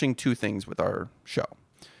accomplishing 2 things with our show.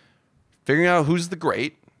 Figuring out who's the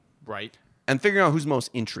great. Right. And figuring out who's most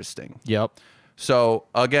interesting. Yep. So,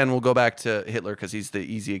 again, we'll go back to Hitler because he's the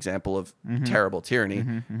easy example of terrible tyranny.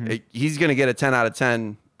 He's going to get a 10 out of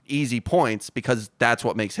 10 easy points because that's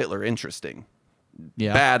what makes Hitler interesting.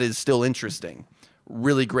 Yeah. Bad is still interesting.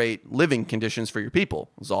 Really great living conditions for your people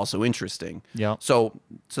is also interesting. Yeah. So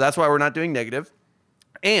that's why we're not doing negative.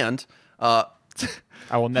 And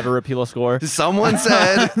I will never repeal a score. someone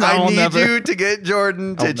said, I need you to get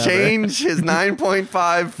Jordan to change his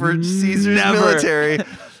 9.5 for Caesar's military.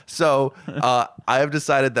 So I have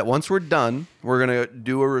decided that once we're done, we're going to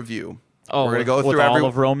do a review. Oh, we're going to go through all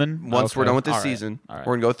of Roman? Once we're done with this season, we're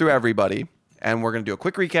going to go through everybody, and we're going to do a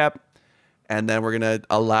quick recap, and then we're going to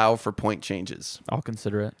allow for point changes. I'll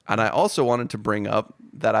consider it. And I also wanted to bring up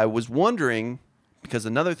that I was wondering, because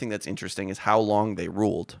another thing that's interesting is how long they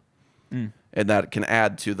ruled. And that can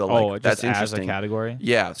add to the, that's interesting. As a category?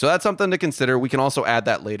 Yeah, so that's something to consider. We can also add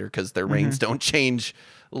that later because their reigns don't change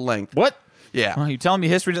length. What? Yeah. Well, you telling me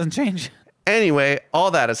history doesn't change? Anyway,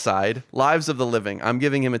 all that aside, Lives of the Living, I'm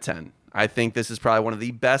giving him a 10. I think this is probably one of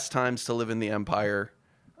the best times to live in the Empire.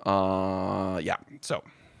 Yeah, so.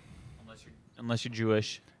 Unless you're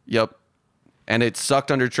Jewish. Yep. And it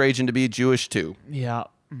sucked under Trajan to be Jewish, too. Yeah.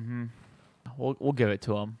 We'll give it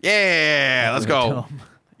to him. Yeah, let's go.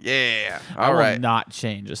 Yeah. All right. I will not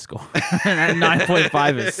change a score. And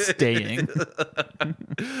 9.5 is staying.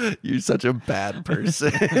 You're such a bad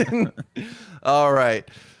person. All right.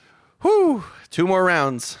 Whew. 2 more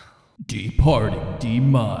rounds. Departing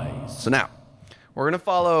demise. So now, we're going to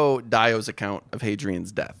follow Dio's account of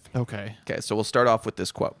Hadrian's death. Okay. Okay, so we'll start off with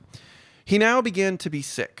this quote. He now began to be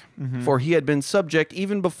sick, for he had been subject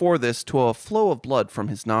even before this to a flow of blood from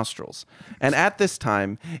his nostrils, and at this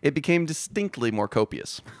time it became distinctly more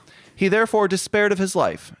copious. He therefore despaired of his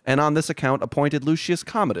life, and on this account appointed Lucius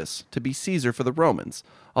Commodus to be Caesar for the Romans,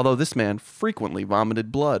 although this man frequently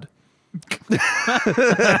vomited blood.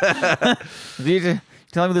 You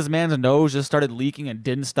telling me this man's nose just started leaking and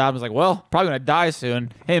didn't stop. He's like, well, probably going to die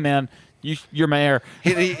soon. Hey, man, you're my heir.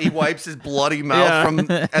 He wipes his bloody mouth from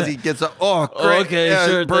as he gets up. Oh, great. Okay, yeah,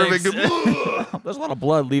 sure, perfect. There's a lot of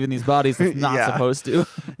blood leaving these bodies that's not supposed to.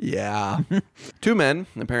 Yeah. 2 men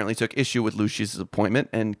apparently took issue with Lucius's appointment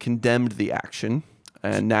and condemned the action.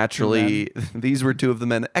 And naturally, these were 2 of the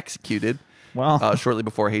men executed shortly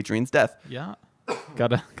before Hadrian's death. Yeah.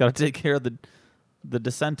 Gotta take care of the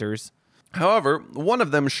dissenters. However, one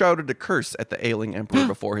of them shouted a curse at the ailing emperor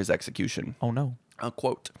before his execution. Oh, no. I'll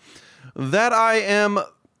quote, that I am...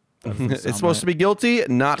 It's supposed to be guilty,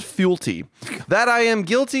 not fealty. That I am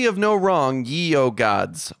guilty of no wrong, ye, O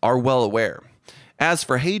gods, are well aware. As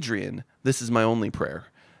for Hadrian, this is my only prayer,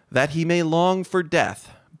 that he may long for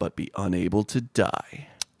death, but be unable to die.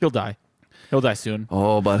 He'll die. He'll die soon.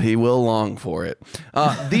 Oh, but he will long for it.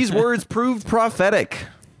 These words proved prophetic.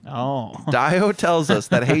 Oh. Dio tells us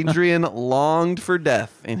that Hadrian longed for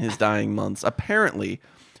death in his dying months. Apparently,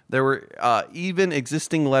 there were even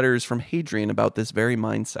existing letters from Hadrian about this very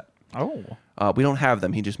mindset. Oh. We don't have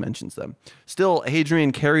them. He just mentions them. Still,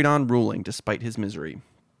 Hadrian carried on ruling despite his misery.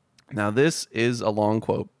 Now, this is a long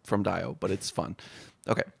quote from Dio, but it's fun.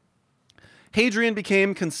 Okay. Hadrian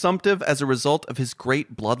became consumptive as a result of his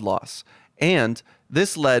great blood loss, and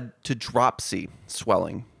this led to dropsy,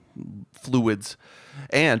 swelling, fluids.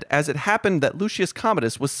 And as it happened that Lucius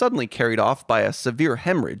Commodus was suddenly carried off by a severe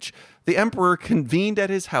hemorrhage, the emperor convened at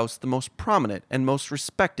his house the most prominent and most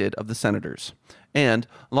respected of the senators. And,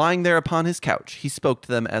 lying there upon his couch, he spoke to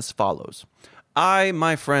them as follows. I,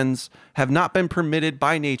 my friends, have not been permitted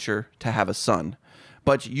by nature to have a son,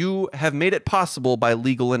 but you have made it possible by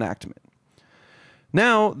legal enactment.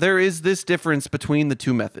 Now, there is this difference between the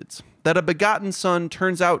 2 methods, that a begotten son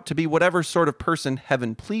turns out to be whatever sort of person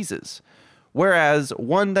heaven pleases, whereas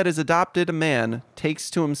one that is adopted a man takes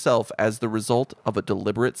to himself as the result of a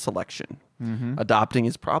deliberate selection. Adopting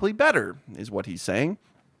is probably better, is what he's saying.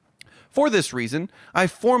 For this reason, I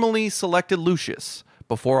formally selected Lucius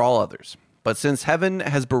before all others. But since heaven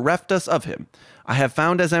has bereft us of him, I have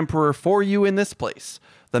found as emperor for you in this place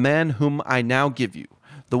the man whom I now give you,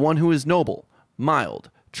 the one who is noble, mild,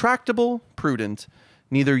 tractable, prudent,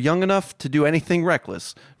 neither young enough to do anything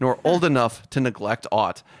reckless, nor old enough to neglect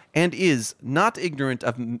aught, and is not ignorant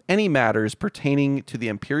of any matters pertaining to the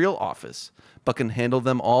imperial office, but can handle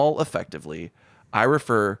them all effectively. I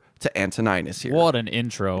refer to Antoninus here. What an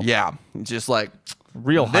intro. Yeah, just like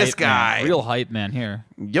real this hype guy. Man. Real hype man here.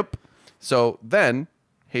 Yep. So then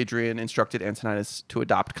Hadrian instructed Antoninus to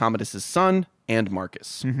adopt Commodus's son and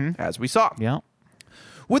Marcus, as we saw. Yeah.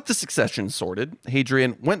 With the succession sorted,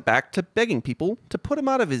 Hadrian went back to begging people to put him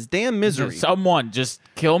out of his damn misery. Someone just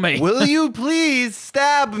kill me. Will you please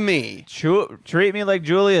stab me? Treat me like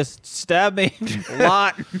Julius. Stab me a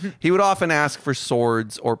lot. He would often ask for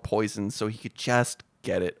swords or poison so he could just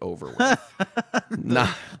get it over with. They're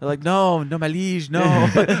like, no, my liege, no.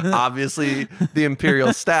 Obviously, the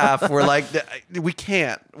imperial staff were like, we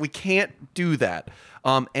can't do that.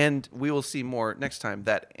 And we will see more next time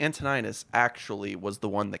that Antoninus actually was the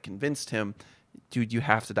one that convinced him, dude, you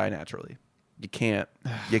have to die naturally. You can't.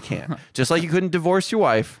 Just like you couldn't divorce your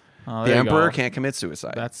wife, the emperor can't commit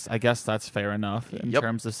suicide. I guess that's fair enough in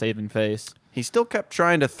terms of saving face. He still kept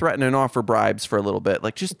trying to threaten and offer bribes for a little bit.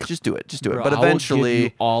 Like, just do it. Bro, but eventually, I will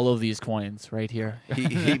give you all of these coins right here.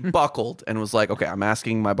 he buckled and was like, okay, I'm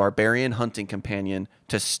asking my barbarian hunting companion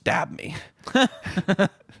to stab me.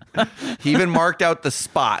 He even marked out the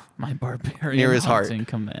spot my barbarian near his heart.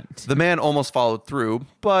 Command. The man almost followed through,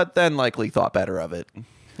 but then likely thought better of it.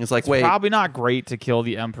 He's like, wait. Probably not great to kill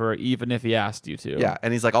the emperor, even if he asked you to. Yeah,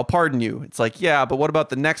 and he's like, I'll pardon you. It's like, yeah, but what about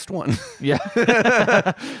the next one? Yeah.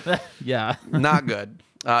 Yeah. Not good.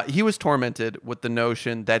 He was tormented with the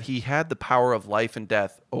notion that he had the power of life and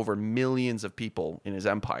death over millions of people in his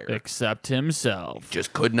empire. Except himself. He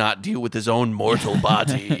just could not deal with his own mortal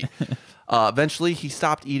body. Eventually, he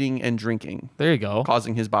stopped eating and drinking. There you go.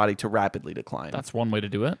 Causing his body to rapidly decline. That's one way to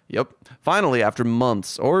do it. Yep. Finally, after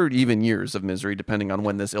months or even years of misery, depending on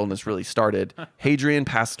when this illness really started, Hadrian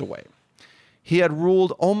passed away. He had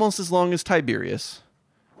ruled almost as long as Tiberius,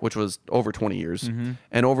 which was over 20 years,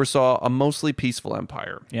 and oversaw a mostly peaceful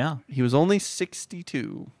empire. Yeah. He was only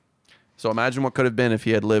 62. So imagine what could have been if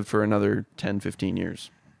he had lived for another 10, 15 years.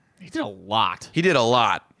 He did a lot. He did a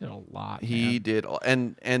lot. He did.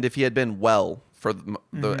 And if he had been well for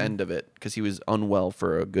the end of it, because he was unwell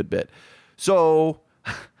for a good bit. So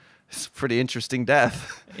it's a pretty interesting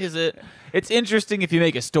death. Is it? It's interesting if you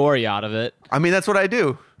make a story out of it. I mean, that's what I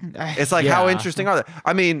do. It's like, how interesting are they?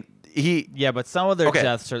 I mean, Yeah, but some of their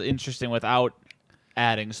deaths are interesting without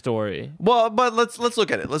adding story. Well, but let's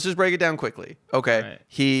look at it. Let's just break it down quickly. Okay. Right.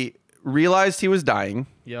 He realized he was dying.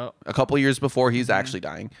 Yep. A couple years before he's actually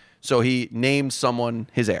dying. So he named someone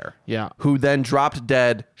his heir. Yeah. Who then dropped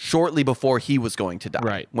dead shortly before he was going to die.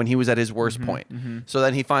 Right. When he was at his worst point. So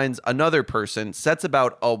then he finds another person, sets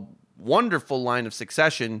about a wonderful line of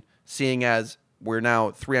succession, seeing as we're now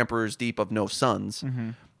 3 emperors deep of no sons,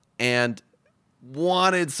 and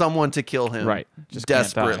wanted someone to kill him Just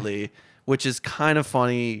desperately, which is kind of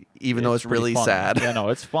funny, even though it's really funny. sad. Yeah, no,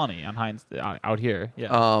 it's funny on out here.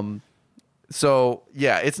 Yeah. So,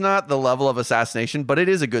 yeah, it's not the level of assassination, but it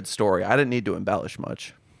is a good story. I didn't need to embellish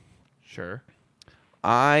much. Sure.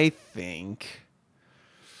 I think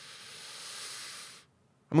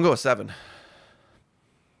I'm going to go with 7.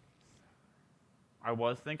 I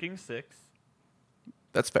was thinking 6.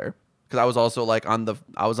 That's fair. Because I was also like on the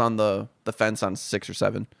fence on 6 or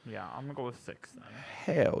 7. Yeah, I'm gonna go with 6 then.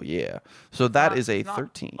 Hell yeah! So that is a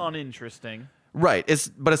 13. Uninteresting. Right.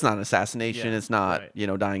 But it's not an assassination. Yeah, it's not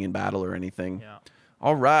right. Dying in battle or anything. Yeah.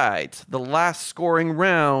 All right. The last scoring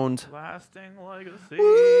round. Lasting legacy.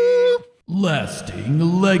 Woo!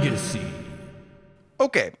 Lasting legacy.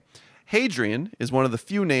 Okay. Hadrian is one of the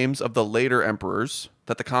few names of the later emperors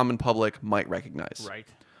that the common public might recognize. Right.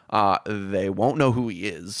 They won't know who he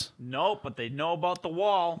is. Nope, but they know about the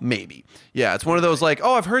wall. Maybe. Yeah, it's one of those like,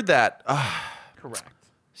 oh, I've heard that. Correct.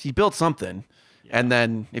 He built something. Yeah. And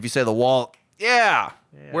then if you say the wall, yeah.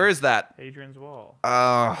 Where is that? Hadrian's Wall.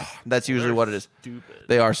 That's usually what it is. Stupid.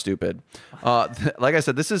 They are stupid. Like I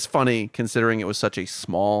said, this is funny considering it was such a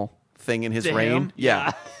small thing in his To reign. him?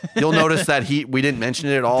 Yeah. You'll notice that we didn't mention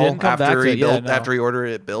it at all Didn't come back after to he it. Yeah, built no. after he ordered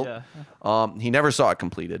it built. Yeah. He never saw it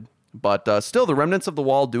completed. But still, the remnants of the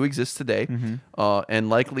wall do exist today, and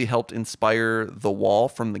likely helped inspire the wall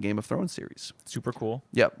from the Game of Thrones series. Super cool.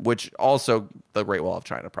 Yep, which also the Great Wall of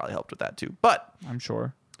China probably helped with that too. But I'm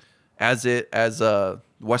sure. as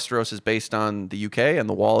Westeros is based on the UK and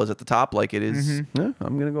the wall is at the top, like it is, I'm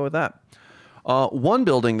gonna go with that. One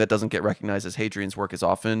building that doesn't get recognized as Hadrian's work as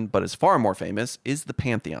often, but is far more famous, is the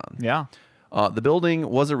Pantheon. Yeah. The building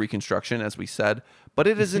was a reconstruction, as we said, but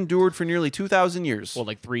it has endured for nearly 2,000 years. Well,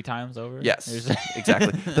 like 3 times over? Yes,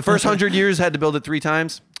 exactly. The first 100 years had to build it 3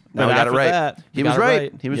 times. Now we got it right. He was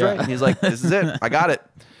right. He was right. He's like, this is it. I got it.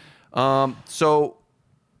 So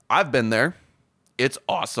I've been there. It's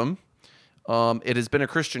awesome. It has been a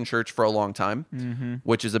Christian church for a long time,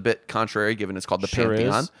 which is a bit contrary given it's called the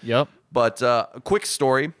Pantheon. Yep. But a quick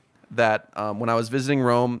story that when I was visiting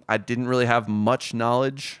Rome, I didn't really have much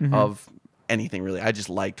knowledge of anything really. I just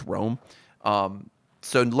liked Rome.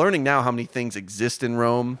 So learning now how many things exist in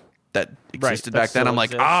Rome that existed back then, I'm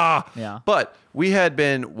like, Yeah. But we had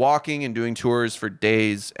been walking and doing tours for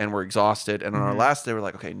days and we're exhausted. And on our last day, we're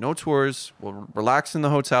like, okay, no tours. We'll relax in the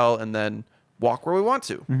hotel and then walk where we want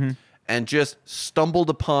to. And just stumbled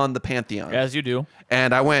upon the Pantheon. As you do.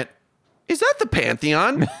 And I went, is that the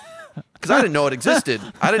Pantheon? Because I didn't know it existed.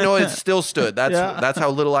 I didn't know it still stood. That's how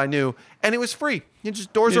little I knew. And it was free.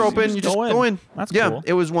 Doors are open. You just go in. That's cool.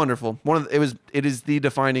 It was wonderful. It is the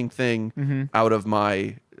defining thing out of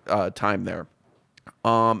my time there.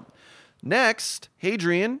 Next,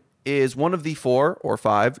 Hadrian is one of the 4 or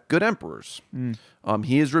 5 good emperors.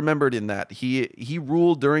 He is remembered in that he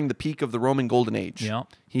ruled during the peak of the Roman Golden Age. Yeah.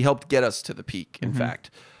 He helped get us to the peak, in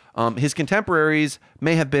fact. His contemporaries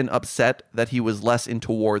may have been upset that he was less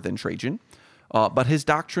into war than Trajan, but his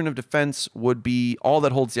doctrine of defense would be all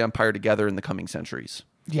that holds the empire together in the coming centuries.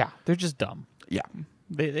 Yeah. They're just dumb. Yeah.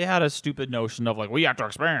 They had a stupid notion of like, we have to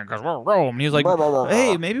expand because we're Rome. And he was like,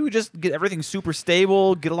 hey, maybe we just get everything super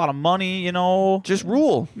stable, get a lot of money, Just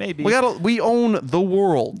rule. Maybe. We own the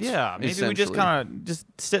world. Yeah, maybe we just kind of just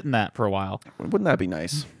sit in that for a while. Wouldn't that be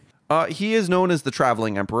nice? He is known as the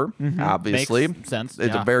traveling emperor, obviously. Makes sense.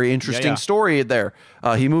 It's a very interesting story there.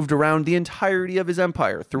 He moved around the entirety of his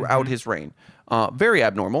empire throughout his reign. Very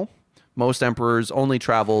abnormal. Most emperors only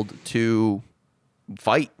traveled to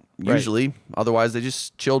fight, usually. Otherwise, they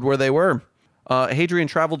just chilled where they were. Hadrian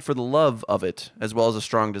traveled for the love of it, as well as a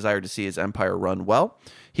strong desire to see his empire run well.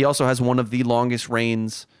 He also has one of the longest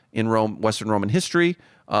reigns in Western Roman history.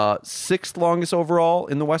 6th longest overall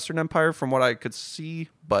in the Western Empire from what I could see,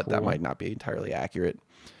 but that might not be entirely accurate,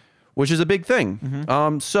 which is a big thing.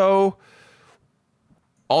 So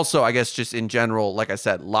also, I guess just in general, like I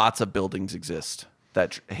said, lots of buildings exist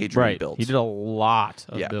that Hadrian built. He did a lot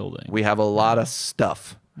of building. We have a lot of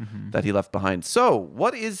stuff that he left behind. So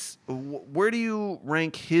where do you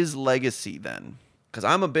rank his legacy then? Because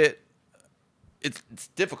I'm a bit, it's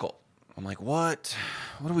difficult. I'm like, what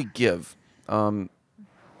do we give?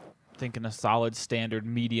 Thinking a solid standard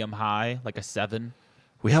medium high, like a 7.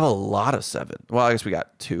 We have a lot of 7. Well, I guess we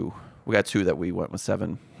got 2. We got 2 that we went with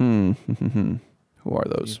 7. Who are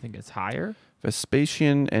those? Do you think it's higher?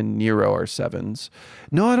 Vespasian and Nero are 7s.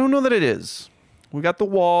 No, I don't know that it is. We got the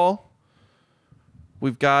wall.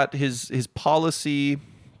 We've got his policy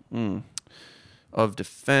of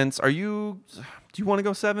defense. Do you want to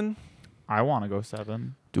go 7? I want to go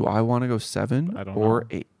 7. Do I want to go 7 or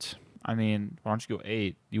 8? I mean, why don't you go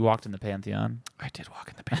 8? You walked in the Pantheon. I did walk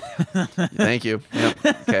in the Pantheon. Thank you. Yep.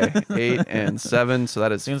 Okay. 8 and 7. So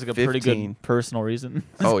that is Seems like a 15. pretty good personal reason.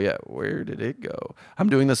 Oh yeah. Where did it go? I'm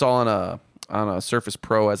doing this all on a Surface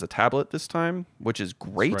Pro as a tablet this time, which is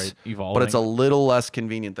great. Right. Evolving. But it's a little less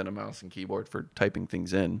convenient than a mouse and keyboard for typing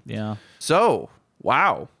things in. Yeah. So,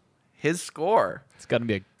 wow. His score. It's got to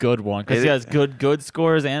be a good one because he has good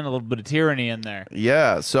scores and a little bit of tyranny in there.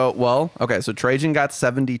 Yeah. So, okay. So Trajan got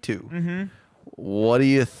 72. Mm-hmm. What do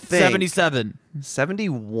you think? 77.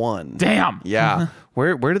 71. Damn. Yeah.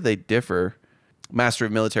 Where did they differ? Master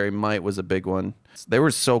of Military Might was a big one. They were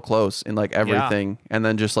so close in like everything, and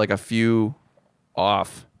then just like a few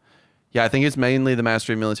off. Yeah, I think it's mainly the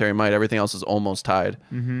Mastery of Military Might. Everything else is almost tied.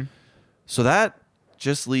 Mm-hmm. So that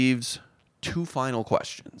just leaves 2 final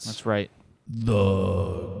questions. That's right.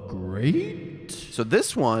 The Great? So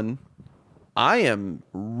this one, I am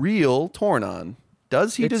real torn on.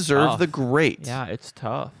 Does he deserve the Great? Yeah, it's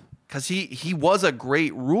tough. Because he was a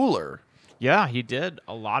great ruler. Yeah, he did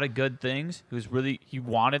a lot of good things. He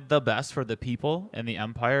wanted the best for the people and the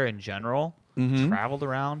empire in general. Mm-hmm. Traveled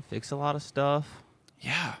around, fixed a lot of stuff.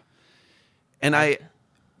 Yeah. And I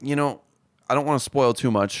don't want to spoil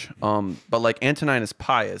too much, but like Antoninus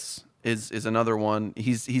Pius is another one.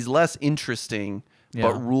 He's less interesting,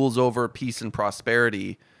 but rules over peace and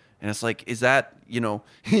prosperity. And it's like, is that,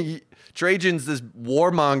 Trajan's this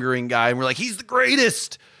warmongering guy, and we're like, he's the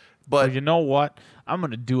greatest. But well, you know what? I'm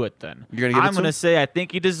going to do it then. You're gonna give it to I'm going to say I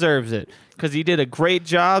think he deserves it because he did a great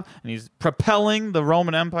job, and he's propelling the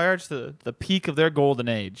Roman Empire to the peak of their golden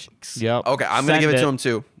age. Yep. Okay, I'm going to give it to him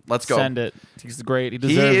too. Let's go. Send it. He's great. He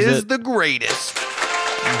deserves it. He is the greatest.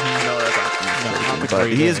 Mm-hmm. No, that's not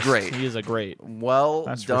but he is great. He is a great. Well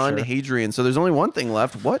That's done, for sure. Hadrian. So there's only one thing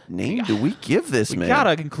left. What name do we give this man? We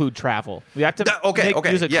gotta include travel. We have to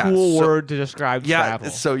use a cool word to describe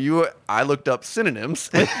travel. So I looked up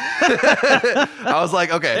synonyms. I was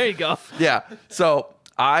like, okay. There you go. Yeah. So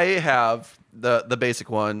I have the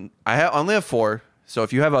basic one. I only have 4. So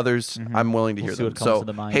if you have others, I'm willing to hear them. So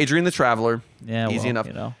Hadrian the Traveler. Yeah, easy enough.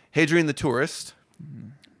 Hadrian the Tourist.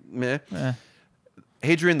 Meh.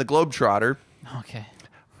 Hadrian the Globetrotter. Okay.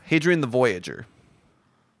 Hadrian the Voyager.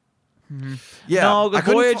 Yeah. No, the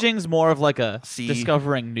voyaging's more of like a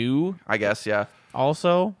discovering new. I guess, yeah.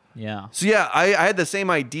 Also, yeah. So yeah, I had the same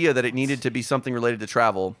idea that it needed to be something related to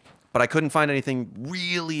travel, but I couldn't find anything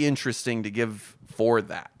really interesting to give for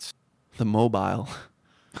that. The mobile.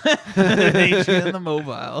 Hadrian the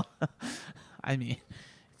mobile. I mean,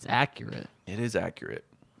 it's accurate. It is accurate.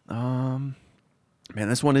 Man,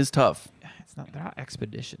 this one is tough. They're not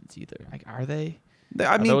expeditions either. Like, are they?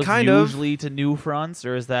 I mean, those kind of. Usually to new fronts,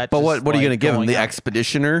 or is that? But just what are you going to give him? The up?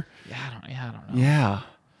 expeditioner? Yeah, I don't know. Yeah.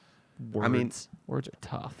 Words. I mean, words are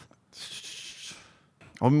tough.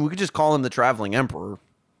 I mean, we could just call him the traveling emperor,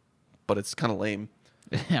 but it's kind of lame.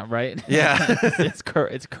 Yeah, right. Yeah, it's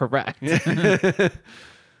correct.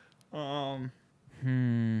 I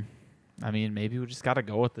mean, maybe we just got to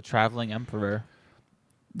go with the traveling emperor.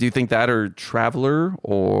 Do you think that or traveler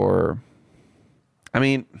or? I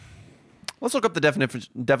mean, let's look up the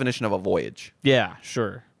definition of a voyage. Yeah,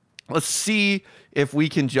 sure. Let's see if we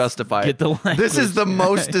can justify it. This is the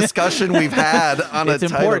most discussion we've had on a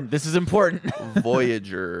title. Important. This is important.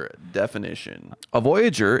 Voyager definition. A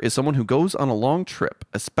voyager is someone who goes on a long trip,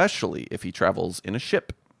 especially if he travels in a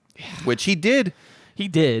ship, which he did. He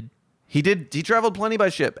did. He traveled plenty by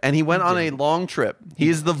ship, and he went on a long trip. He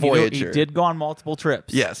is the voyager. He did go on multiple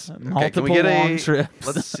trips. Yes. Multiple long trips.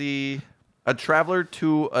 Let's see. A traveler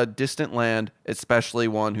to a distant land, especially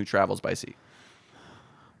one who travels by sea.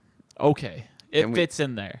 Okay. It fits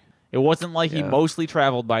in there. It wasn't like he mostly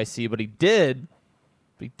traveled by sea, but he did.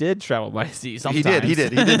 He did travel by sea sometimes. He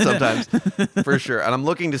did sometimes. For sure. And I'm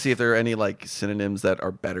looking to see if there are any like synonyms that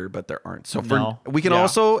are better, but there aren't. So we can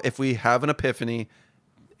also, if we have an epiphany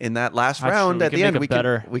in that last round at the end, we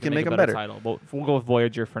can make them better. Title, but we'll go with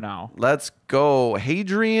Voyager for now. Let's go.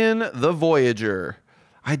 Hadrian the Voyager.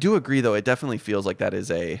 I do agree, though. It definitely feels like that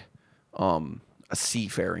is a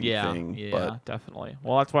seafaring thing. Yeah, but definitely.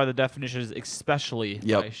 Well, that's why the definition is especially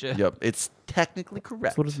by ship. Yep, it's technically correct.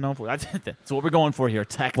 That's what it's known for. That's what we're going for here.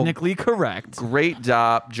 Technically correct. Great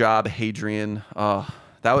job, Hadrian.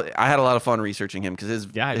 I had a lot of fun researching him because his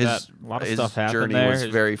a lot of stuff journey there. was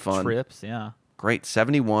very fun. Trips, yeah. Great.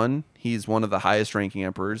 71. He's one of the highest ranking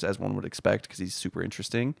emperors, as one would expect, because he's super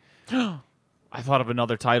interesting. I thought of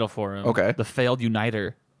another title for him. Okay. The Failed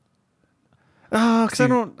Uniter. Oh, because I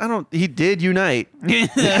don't. He did unite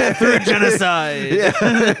through genocide. Yeah.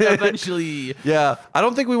 Eventually. Yeah. I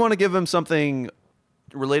don't think we want to give him something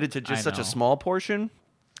related to just such a small portion,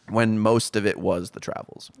 when most of it was the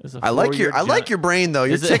travels. I like your brain though.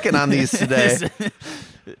 You're ticking on these today.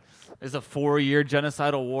 Is a 4-year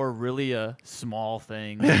genocidal war really a small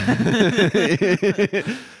thing? In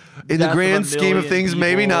the grand scheme of things,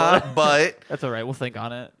 maybe not, but that's all right. We'll think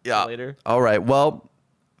on it later. All right. Well,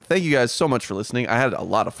 thank you guys so much for listening. I had a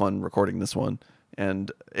lot of fun recording this one,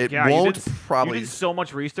 and it won't probably. You did so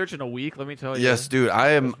much research in a week. Let me tell you. Yes, dude.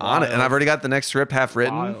 I am on it, and I've already got the next script half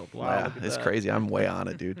written. Wow, yeah, it's crazy. I'm way on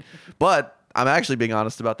it, dude. But I'm actually being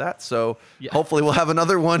honest about that. So hopefully we'll have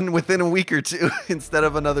another one within a week or two instead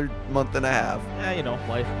of another month and a half. Yeah,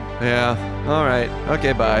 life. Yeah. All right.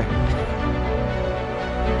 Okay. Bye.